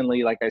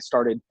recently, like I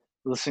started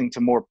listening to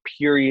more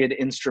period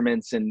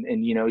instruments, and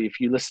if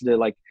you listen to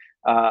like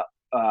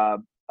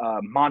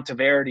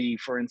Monteverdi,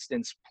 for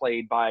instance,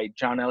 played by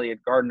John Elliott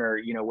Gardner,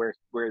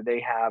 where they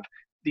have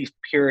these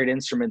period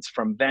instruments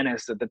from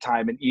Venice at the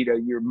time, and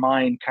your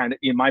mind kind of,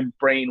 my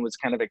brain was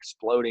kind of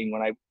exploding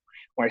when I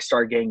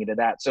started getting into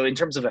that. So in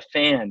terms of a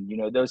fan,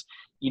 those,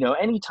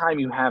 anytime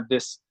you have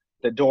this,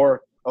 the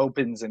door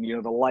opens and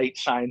the light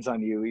shines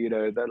on you,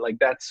 that, like,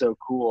 that's so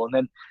cool. And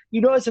then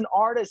as an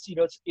artist,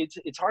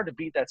 it's hard to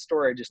beat that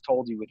story I just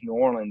told you with New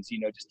Orleans,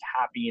 just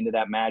tapping into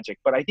that magic.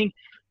 But I think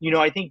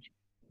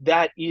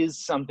that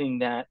is something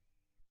that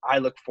I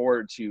look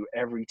forward to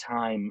every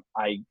time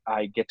I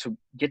get to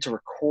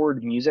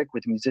record music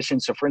with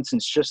musicians. So for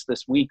instance, just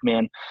this week,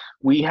 man,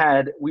 we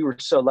were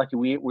so lucky.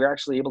 We were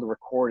actually able to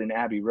record in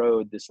Abbey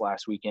Road this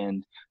last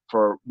weekend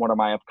for one of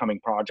my upcoming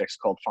projects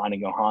called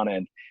Finding Ohana.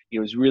 And it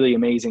was really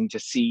amazing to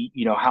see,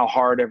 how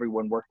hard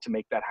everyone worked to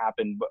make that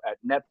happen at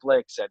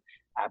Netflix, at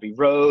Abbey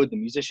Road, the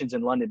musicians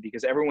in London,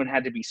 because everyone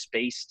had to be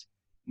spaced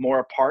more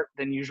apart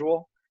than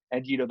usual.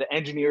 And, the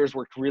engineers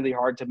worked really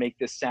hard to make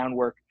this sound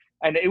work.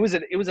 And it was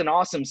an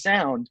awesome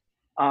sound.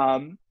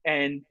 And,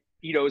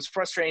 it was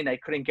frustrating that I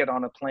couldn't get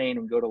on a plane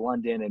and go to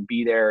London and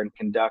be there and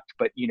conduct.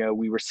 But,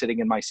 we were sitting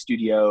in my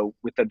studio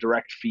with a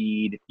direct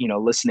feed,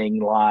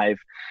 listening live,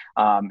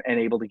 and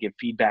able to give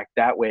feedback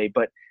that way.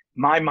 But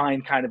my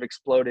mind kind of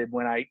exploded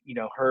when I,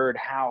 heard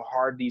how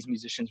hard these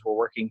musicians were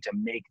working to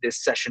make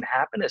this session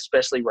happen,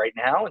 especially right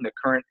now in the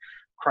current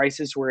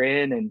crisis we're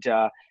in. And,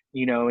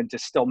 and to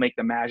still make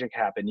the magic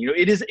happen.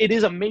 It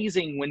is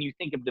amazing when you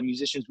think of the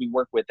musicians we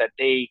work with, that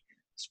they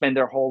spend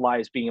their whole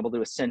lives being able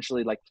to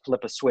essentially like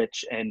flip a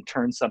switch and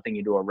turn something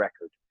into a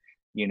record.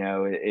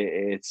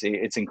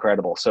 It's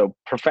incredible. So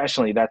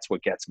professionally, that's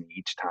what gets me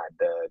each time,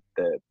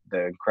 the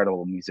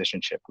incredible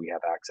musicianship we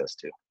have access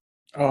to.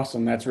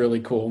 Awesome. That's really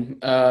cool.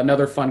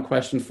 Another fun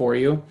question for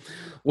you.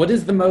 What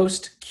is the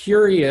most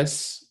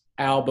curious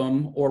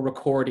album or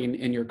recording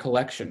in your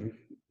collection?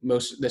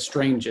 The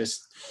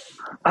strangest?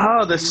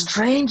 Oh, the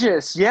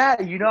strangest. Yeah.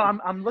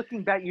 I'm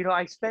looking back,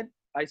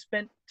 I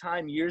spent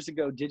time years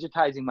ago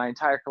digitizing my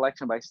entire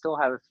collection, but I still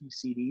have a few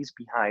CDs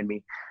behind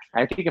me.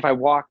 I think if I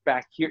walk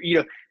back here,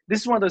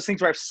 this is one of those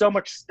things where I have so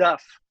much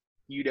stuff,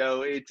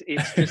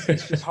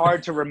 it's just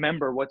hard to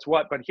remember what's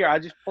what. But here, I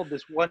just pulled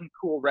this one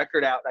cool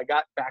record out I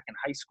got back in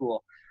high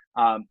school,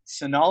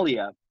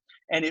 Sonalia.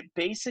 And it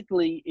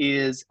basically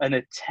is an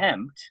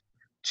attempt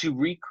to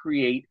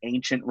recreate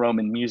ancient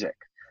Roman music.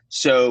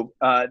 So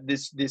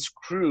this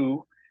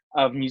crew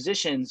of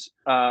musicians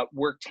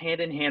worked hand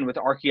in hand with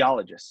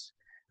archaeologists,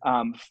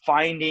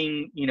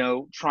 finding,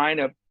 trying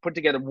to put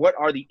together what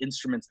are the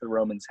instruments the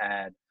Romans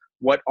had,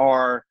 what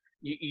are,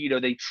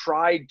 they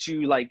tried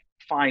to like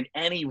find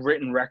any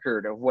written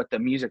record of what the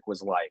music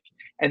was like,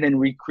 and then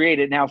recreate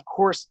it. Now, of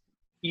course,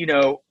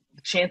 the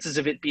chances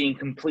of it being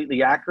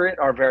completely accurate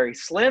are very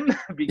slim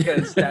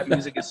because that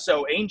music is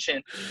so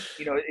ancient.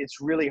 It's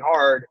really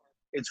hard.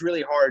 It's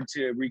really hard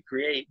to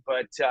recreate,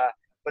 but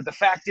the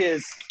fact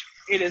is,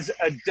 it is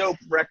a dope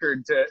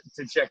record to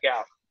check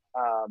out.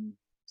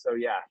 So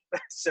yeah,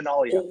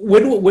 Sonalia.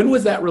 When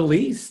was that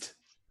released?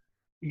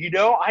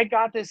 I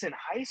got this in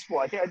high school.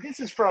 I think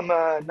this is from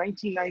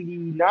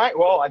 1999.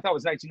 Well, I thought it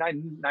was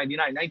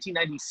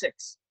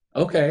 1996.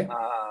 Okay.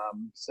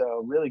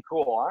 So really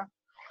cool, huh?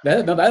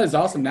 That is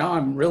awesome. Now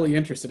I'm really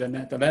interested in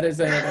that. That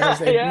is a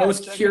yeah,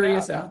 most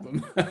curious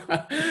album.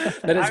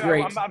 That is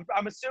great.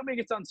 I'm assuming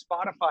it's on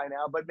Spotify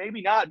now, but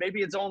maybe not.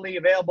 Maybe it's only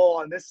available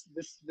on this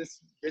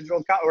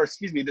digital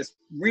this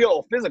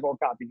real physical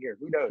copy here.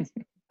 Who knows?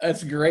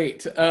 That's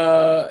great.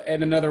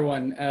 And another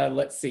one.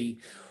 Let's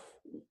see.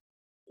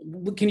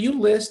 Can you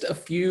list a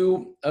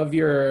few of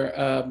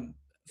your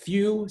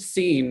few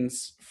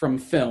scenes from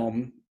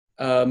film,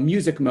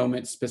 music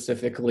moments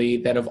specifically,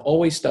 that have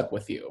always stuck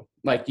with you?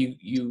 Like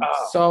you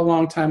saw a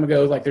long time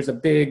ago, like there's a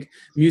big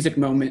music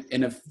moment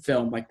in a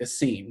film, like the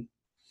scene.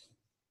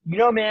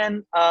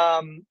 Man,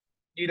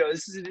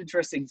 this is an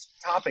interesting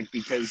topic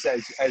because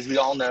as we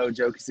all know,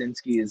 Joe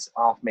Kosinski is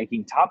off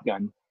making Top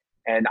Gun,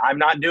 and I'm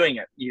not doing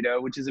it,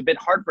 which is a bit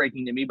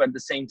heartbreaking to me. But at the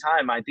same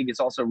time, I think it's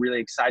also really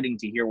exciting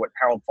to hear what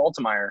Harold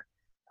Faltermeyer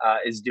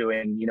is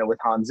doing, with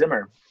Hans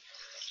Zimmer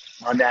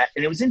on that.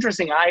 And it was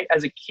interesting.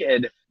 As a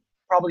kid,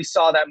 probably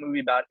saw that movie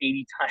about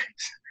 80 times.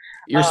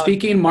 You're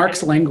speaking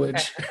Mark's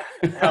language.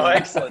 Oh,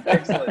 excellent.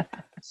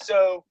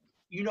 So,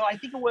 I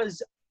think it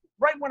was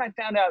right when I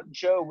found out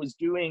Joe was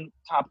doing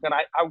Top Gun,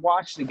 I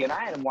watched it again.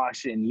 I hadn't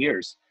watched it in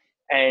years.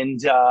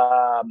 And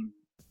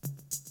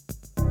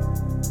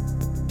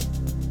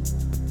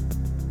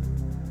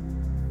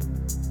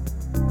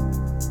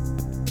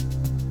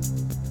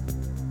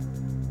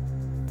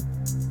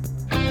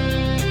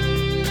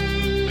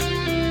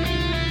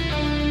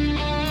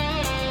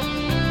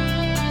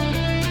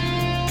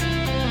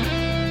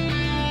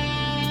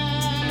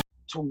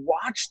to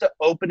watch the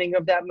opening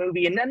of that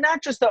movie, and then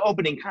not just the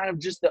opening, kind of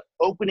just the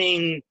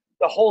opening,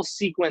 the whole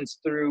sequence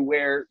through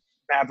where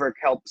Maverick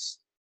helps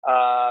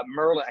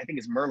Merlin, I think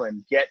it's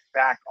Merlin, get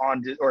back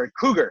onto, or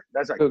Cougar,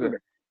 that's right,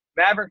 Cougar.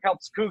 Maverick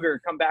helps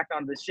Cougar come back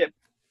onto the ship.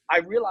 I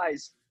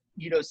realized,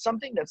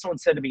 something that someone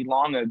said to me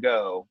long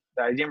ago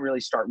that I didn't really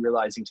start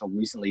realizing until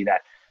recently,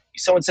 that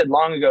someone said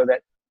long ago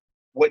that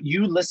what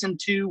you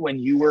listened to when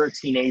you were a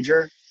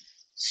teenager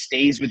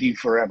stays with you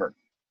forever.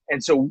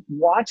 And so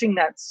watching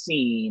that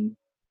scene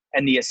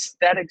and the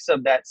aesthetics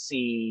of that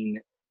scene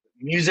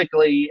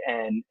musically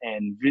and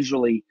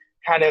visually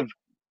kind of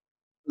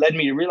led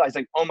me to realize,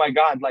 like, oh my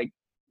God, like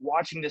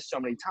watching this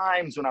so many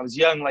times when I was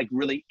young, like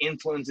really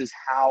influences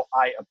how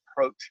I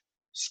approach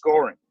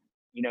scoring,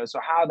 so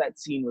how that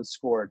scene was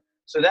scored.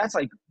 So that's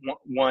like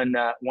one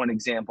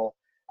example.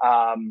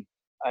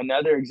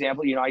 Another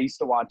example, I used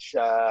to watch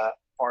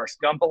Forrest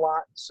Gump a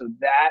lot. So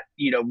that,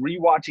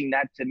 rewatching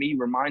that to me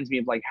reminds me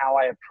of like how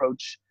I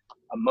approach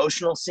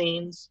emotional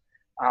scenes.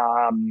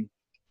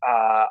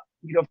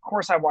 Of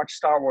course I watched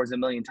Star Wars a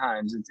million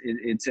times.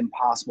 It's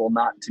impossible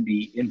not to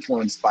be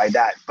influenced by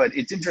that, but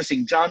it's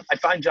interesting. I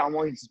find John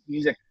Williams'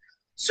 music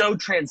so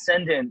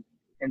transcendent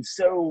and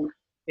so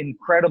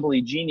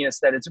incredibly genius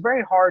that it's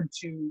very hard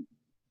to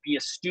be a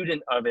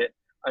student of it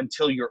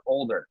until you're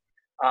older.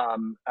 I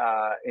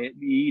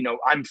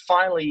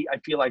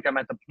feel like I'm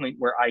at the point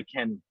where I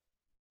can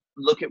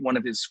look at one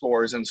of his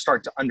scores and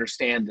start to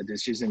understand the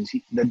decisions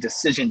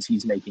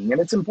he's making. And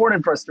it's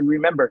important for us to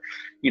remember,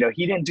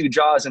 he didn't do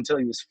Jaws until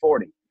he was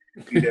 40,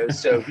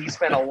 so he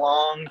spent a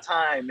long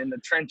time in the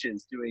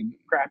trenches doing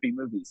crappy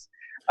movies.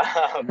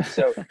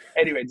 So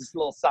anyway, just a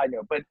little side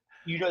note, but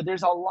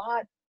there's a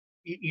lot,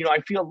 I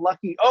feel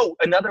lucky. Oh,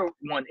 another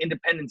one,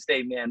 Independence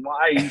Day, man. Well,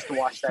 I used to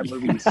watch that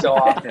movie so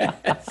often.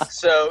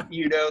 So,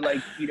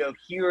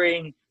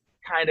 hearing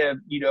kind of,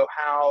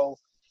 how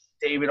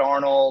David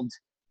Arnold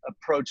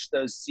approached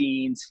those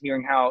scenes,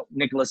 hearing how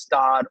Nicholas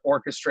Dodd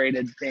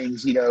orchestrated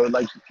things,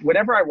 like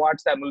whenever I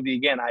watch that movie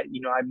again,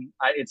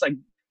 it's like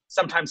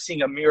sometimes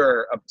seeing a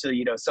mirror up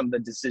to, some of the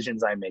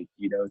decisions I make,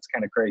 it's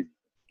kind of crazy.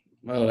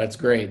 Oh, that's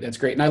great. That's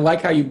great. And I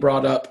like how you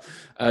brought up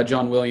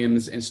John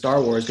Williams in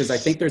Star Wars, because I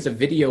think there's a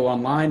video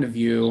online of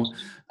you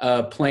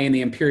playing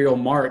the Imperial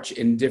March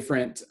in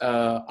different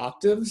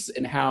octaves,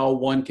 and how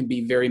one can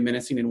be very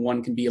menacing and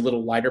one can be a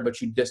little lighter,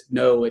 but you just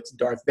know it's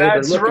Darth Vader.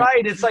 That's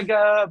right. It's like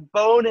a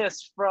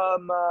bonus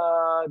from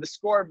the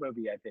Score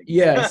movie, I think.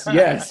 Yes.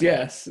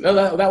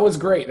 No, that was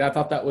great. I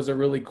thought that was a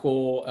really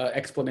cool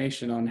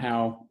explanation on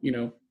how,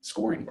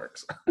 scoring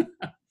works.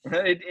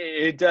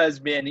 It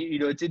does, man.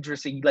 It's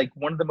interesting. Like,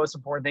 one of the most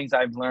important things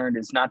I've learned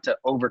is not to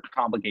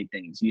overcomplicate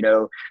things.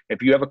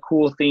 If you have a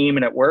cool theme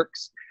and it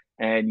works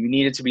and you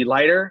need it to be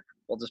lighter,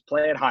 well, just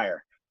play it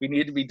higher. We need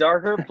it to be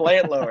darker, play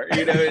it lower.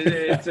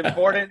 It's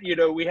important.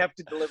 We have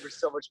to deliver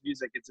so much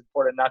music. It's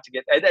important not to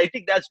get, I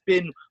think that's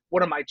been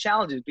one of my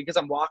challenges, because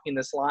I'm walking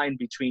this line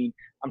between,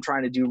 I'm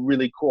trying to do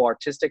really cool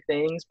artistic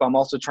things, but I'm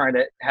also trying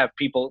to have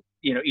people,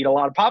 eat a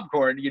lot of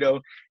popcorn.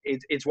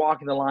 It's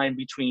walking the line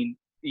between,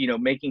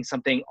 making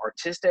something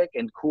artistic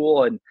and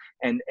cool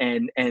and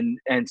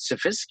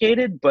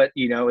sophisticated, but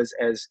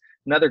as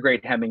another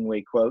great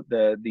Hemingway quote,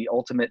 the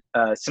ultimate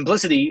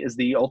simplicity is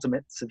the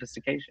ultimate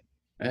sophistication.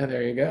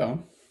 There you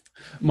go.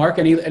 Mark,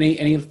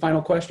 any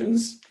final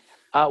questions?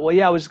 Well,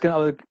 yeah, I was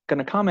gonna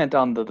comment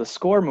on the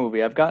Score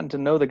movie. I've gotten to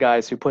know the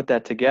guys who put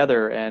that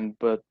together, and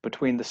but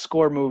between the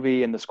Score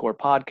movie and the Score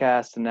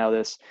podcast, and now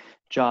this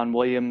John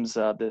Williams,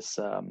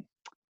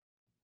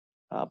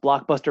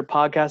 blockbuster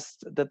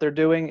podcast that they're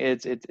doing,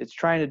 it's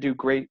trying to do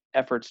great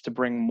efforts to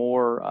bring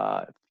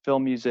more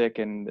film music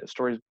and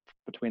stories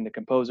between the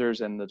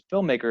composers and the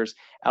filmmakers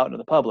out into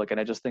the public. And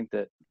I just think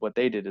that what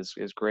they did is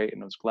great,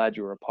 and I was glad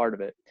you were a part of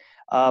it.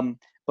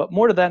 But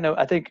more to that note,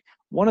 I think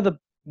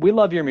we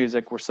love your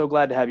music. We're so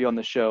glad to have you on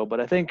the show.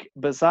 But I think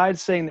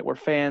besides saying that we're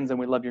fans and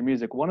we love your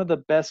music, one of the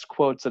best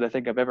quotes that I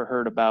think I've ever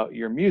heard about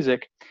your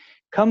music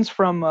comes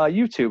from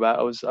YouTube.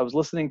 I was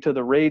listening to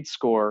the Raid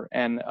score,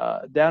 and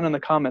down in the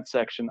comment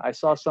section, I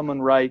saw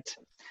someone write,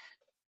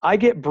 "I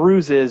get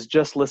bruises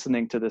just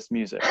listening to this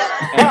music."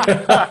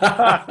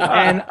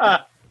 And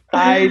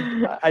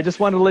I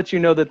just wanted to let you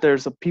know that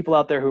there's people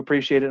out there who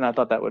appreciate it, and I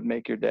thought that would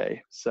make your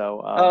day.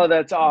 So oh,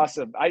 that's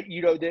awesome.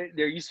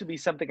 There used to be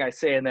something I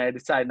say, and I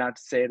decided not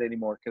to say it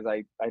anymore, because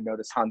I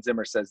noticed Hans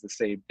Zimmer says the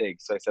same thing.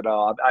 So I said,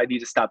 I need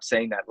to stop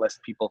saying that,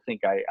 lest people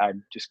think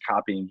I'm just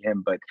copying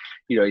him. But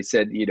he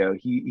said,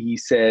 he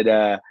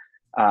said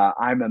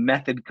I'm a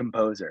method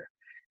composer.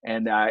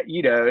 And,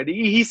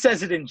 he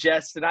says it in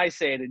jest and I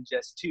say it in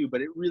jest too,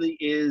 but it really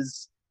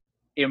is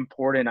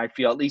important, I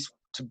feel, at least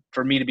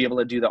for me to be able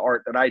to do the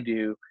art that I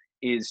do,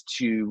 is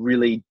to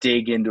really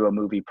dig into a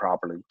movie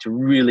properly, to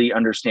really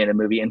understand a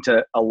movie and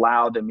to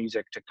allow the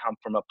music to come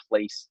from a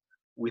place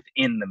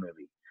within the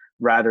movie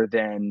rather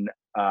than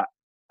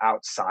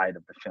outside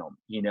of the film.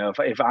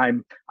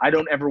 I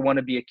don't ever want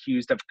to be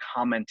accused of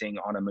commenting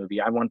on a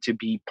movie. I want to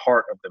be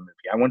part of the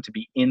movie. I want to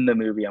be in the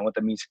movie. I want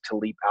the music to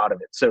leap out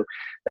of it. So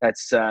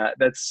that's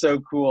so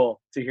cool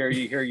to hear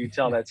you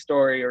tell that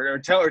story or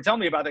tell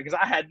me about that, because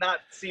I had not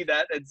seen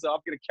that, and so I'm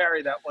going to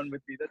carry that one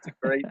with me. That's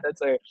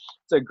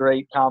a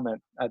great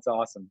comment. That's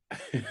awesome.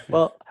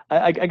 Well,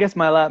 I guess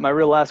my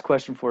real last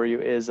question for you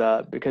is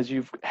because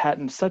you've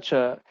had such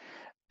a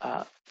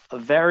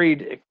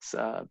varied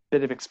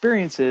bit of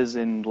experiences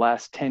in the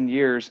last 10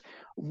 years.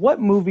 What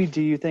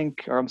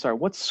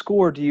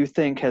score do you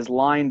think has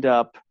lined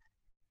up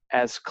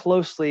as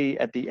closely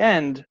at the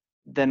end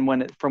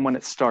than from when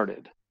it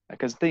started?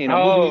 Because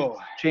movies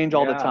change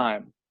all the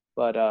time,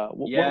 but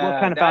what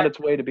kind of found its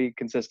way to be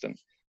consistent?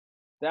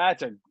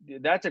 That's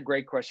a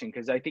great question,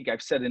 because I think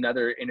I've said in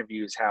other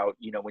interviews how,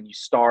 when you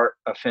start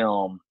a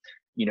film,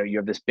 you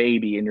have this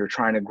baby and you're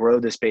trying to grow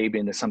this baby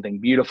into something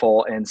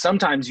beautiful. And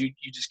sometimes you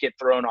just get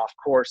thrown off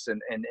course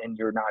and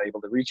you're not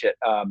able to reach it.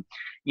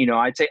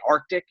 I'd say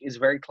Arctic is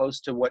very close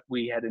to what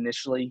we had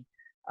initially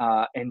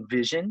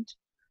envisioned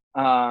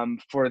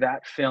for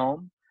that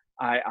film.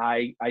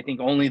 I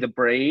think Only the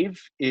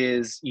Brave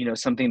is,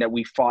 something that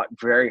we fought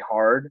very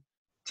hard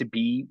to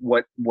be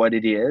what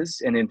it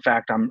is. And in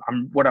fact,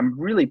 I'm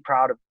really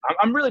proud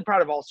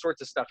of all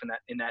sorts of stuff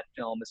in that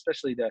film,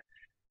 especially the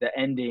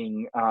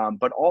ending,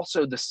 but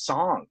also the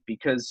song,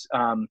 because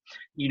how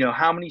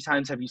many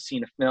times have you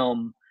seen a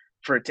film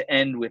for it to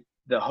end with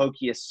the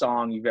hokiest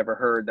song you've ever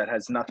heard that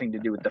has nothing to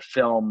do with the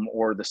film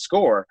or the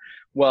score?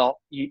 Well,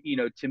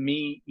 to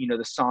me,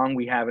 the song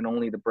we have in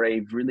Only the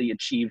Brave really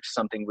achieved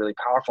something really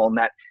powerful, in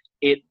that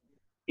it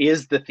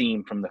is the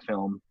theme from the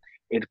film.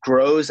 It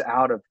grows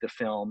out of the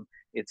film.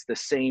 It's the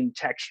same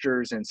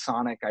textures and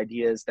sonic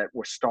ideas that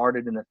were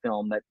started in the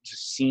film that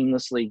just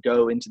seamlessly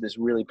go into this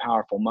really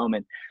powerful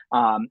moment.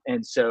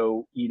 And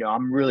so,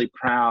 I'm really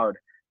proud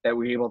that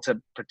we're able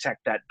to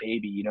protect that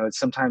baby.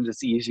 Sometimes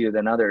it's easier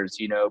than others,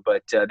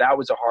 but that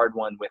was a hard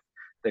one with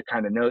the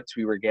kind of notes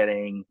we were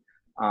getting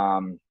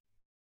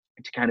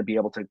to kind of be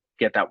able to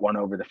get that one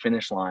over the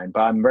finish line.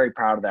 But I'm very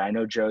proud of that. I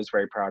know Joe's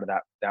very proud of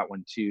that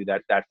one too,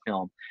 that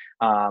film.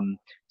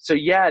 So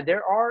yeah,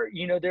 there are,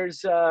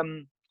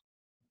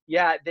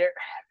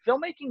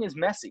 filmmaking is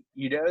messy.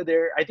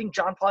 I think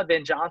Jean-Claude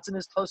Van Johnson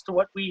is close to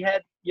what we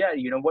had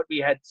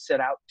set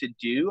out to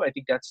do. I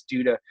think that's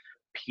due to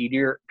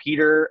Peter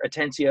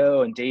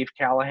Atencio and Dave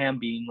Callahan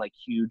being like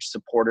huge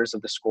supporters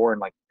of the score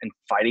and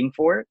fighting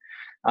for it.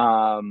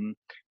 And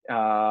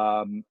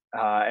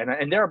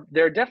there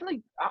are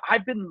definitely,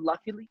 I've been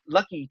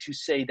lucky to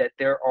say that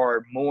there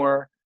are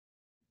more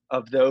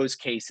of those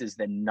cases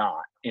than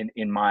not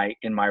in my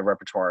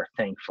repertoire,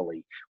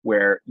 thankfully,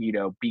 where,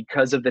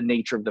 because of the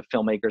nature of the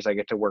filmmakers I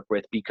get to work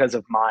with, because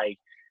of my,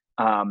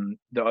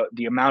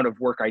 the amount of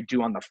work I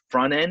do on the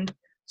front end,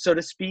 so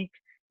to speak,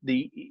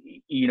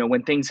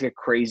 when things get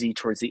crazy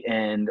towards the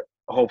end,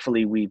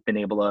 hopefully we've been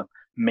able to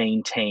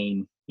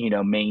maintain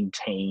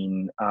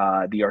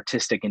the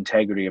artistic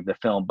integrity of the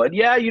film. But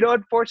yeah,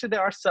 unfortunately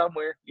there are some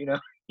where,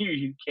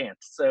 you can't.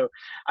 So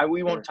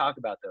we won't talk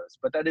about those,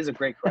 but that is a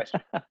great question.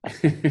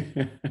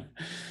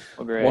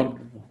 Well, great.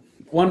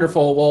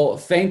 Wonderful. Well,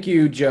 thank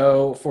you,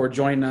 Joe, for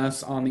joining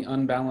us on the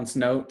Unbalanced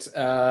Note.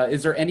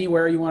 Is there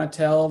anywhere you want to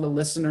tell the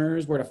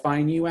listeners where to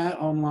find you at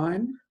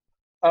online?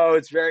 Oh,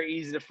 it's very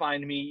easy to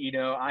find me.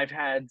 I've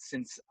had,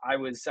 since I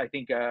was, I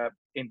think,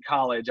 in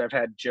college, I've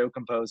had Joe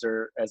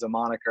Composer as a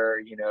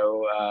moniker,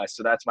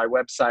 so that's my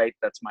website.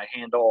 That's my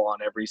handle on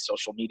every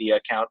social media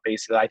account,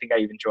 basically. I think I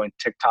even joined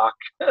TikTok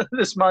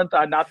this month.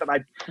 I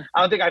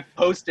don't think I've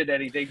posted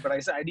anything, but I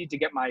said I need to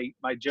get my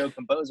Joe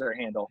Composer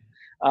handle.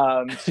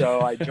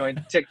 So I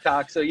joined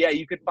TikTok. So yeah,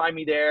 you could find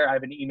me there. I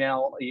have an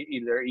email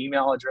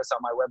address on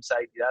my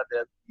website.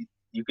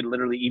 You could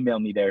literally email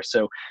me there.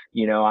 So,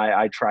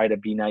 I try to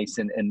be nice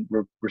and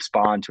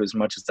respond to as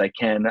much as I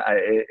can.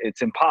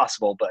 It's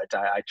impossible, but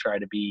I try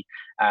to be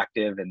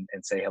active and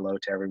say hello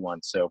to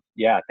everyone. So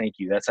yeah, thank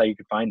you. That's how you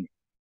can find me.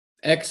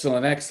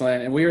 Excellent.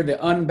 And we are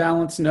the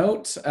Unbalanced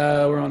Note.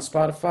 We're on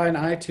Spotify and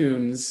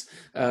iTunes.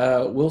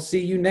 We'll see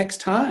you next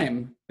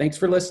time. Thanks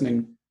for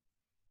listening.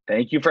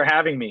 Thank you for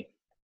having me.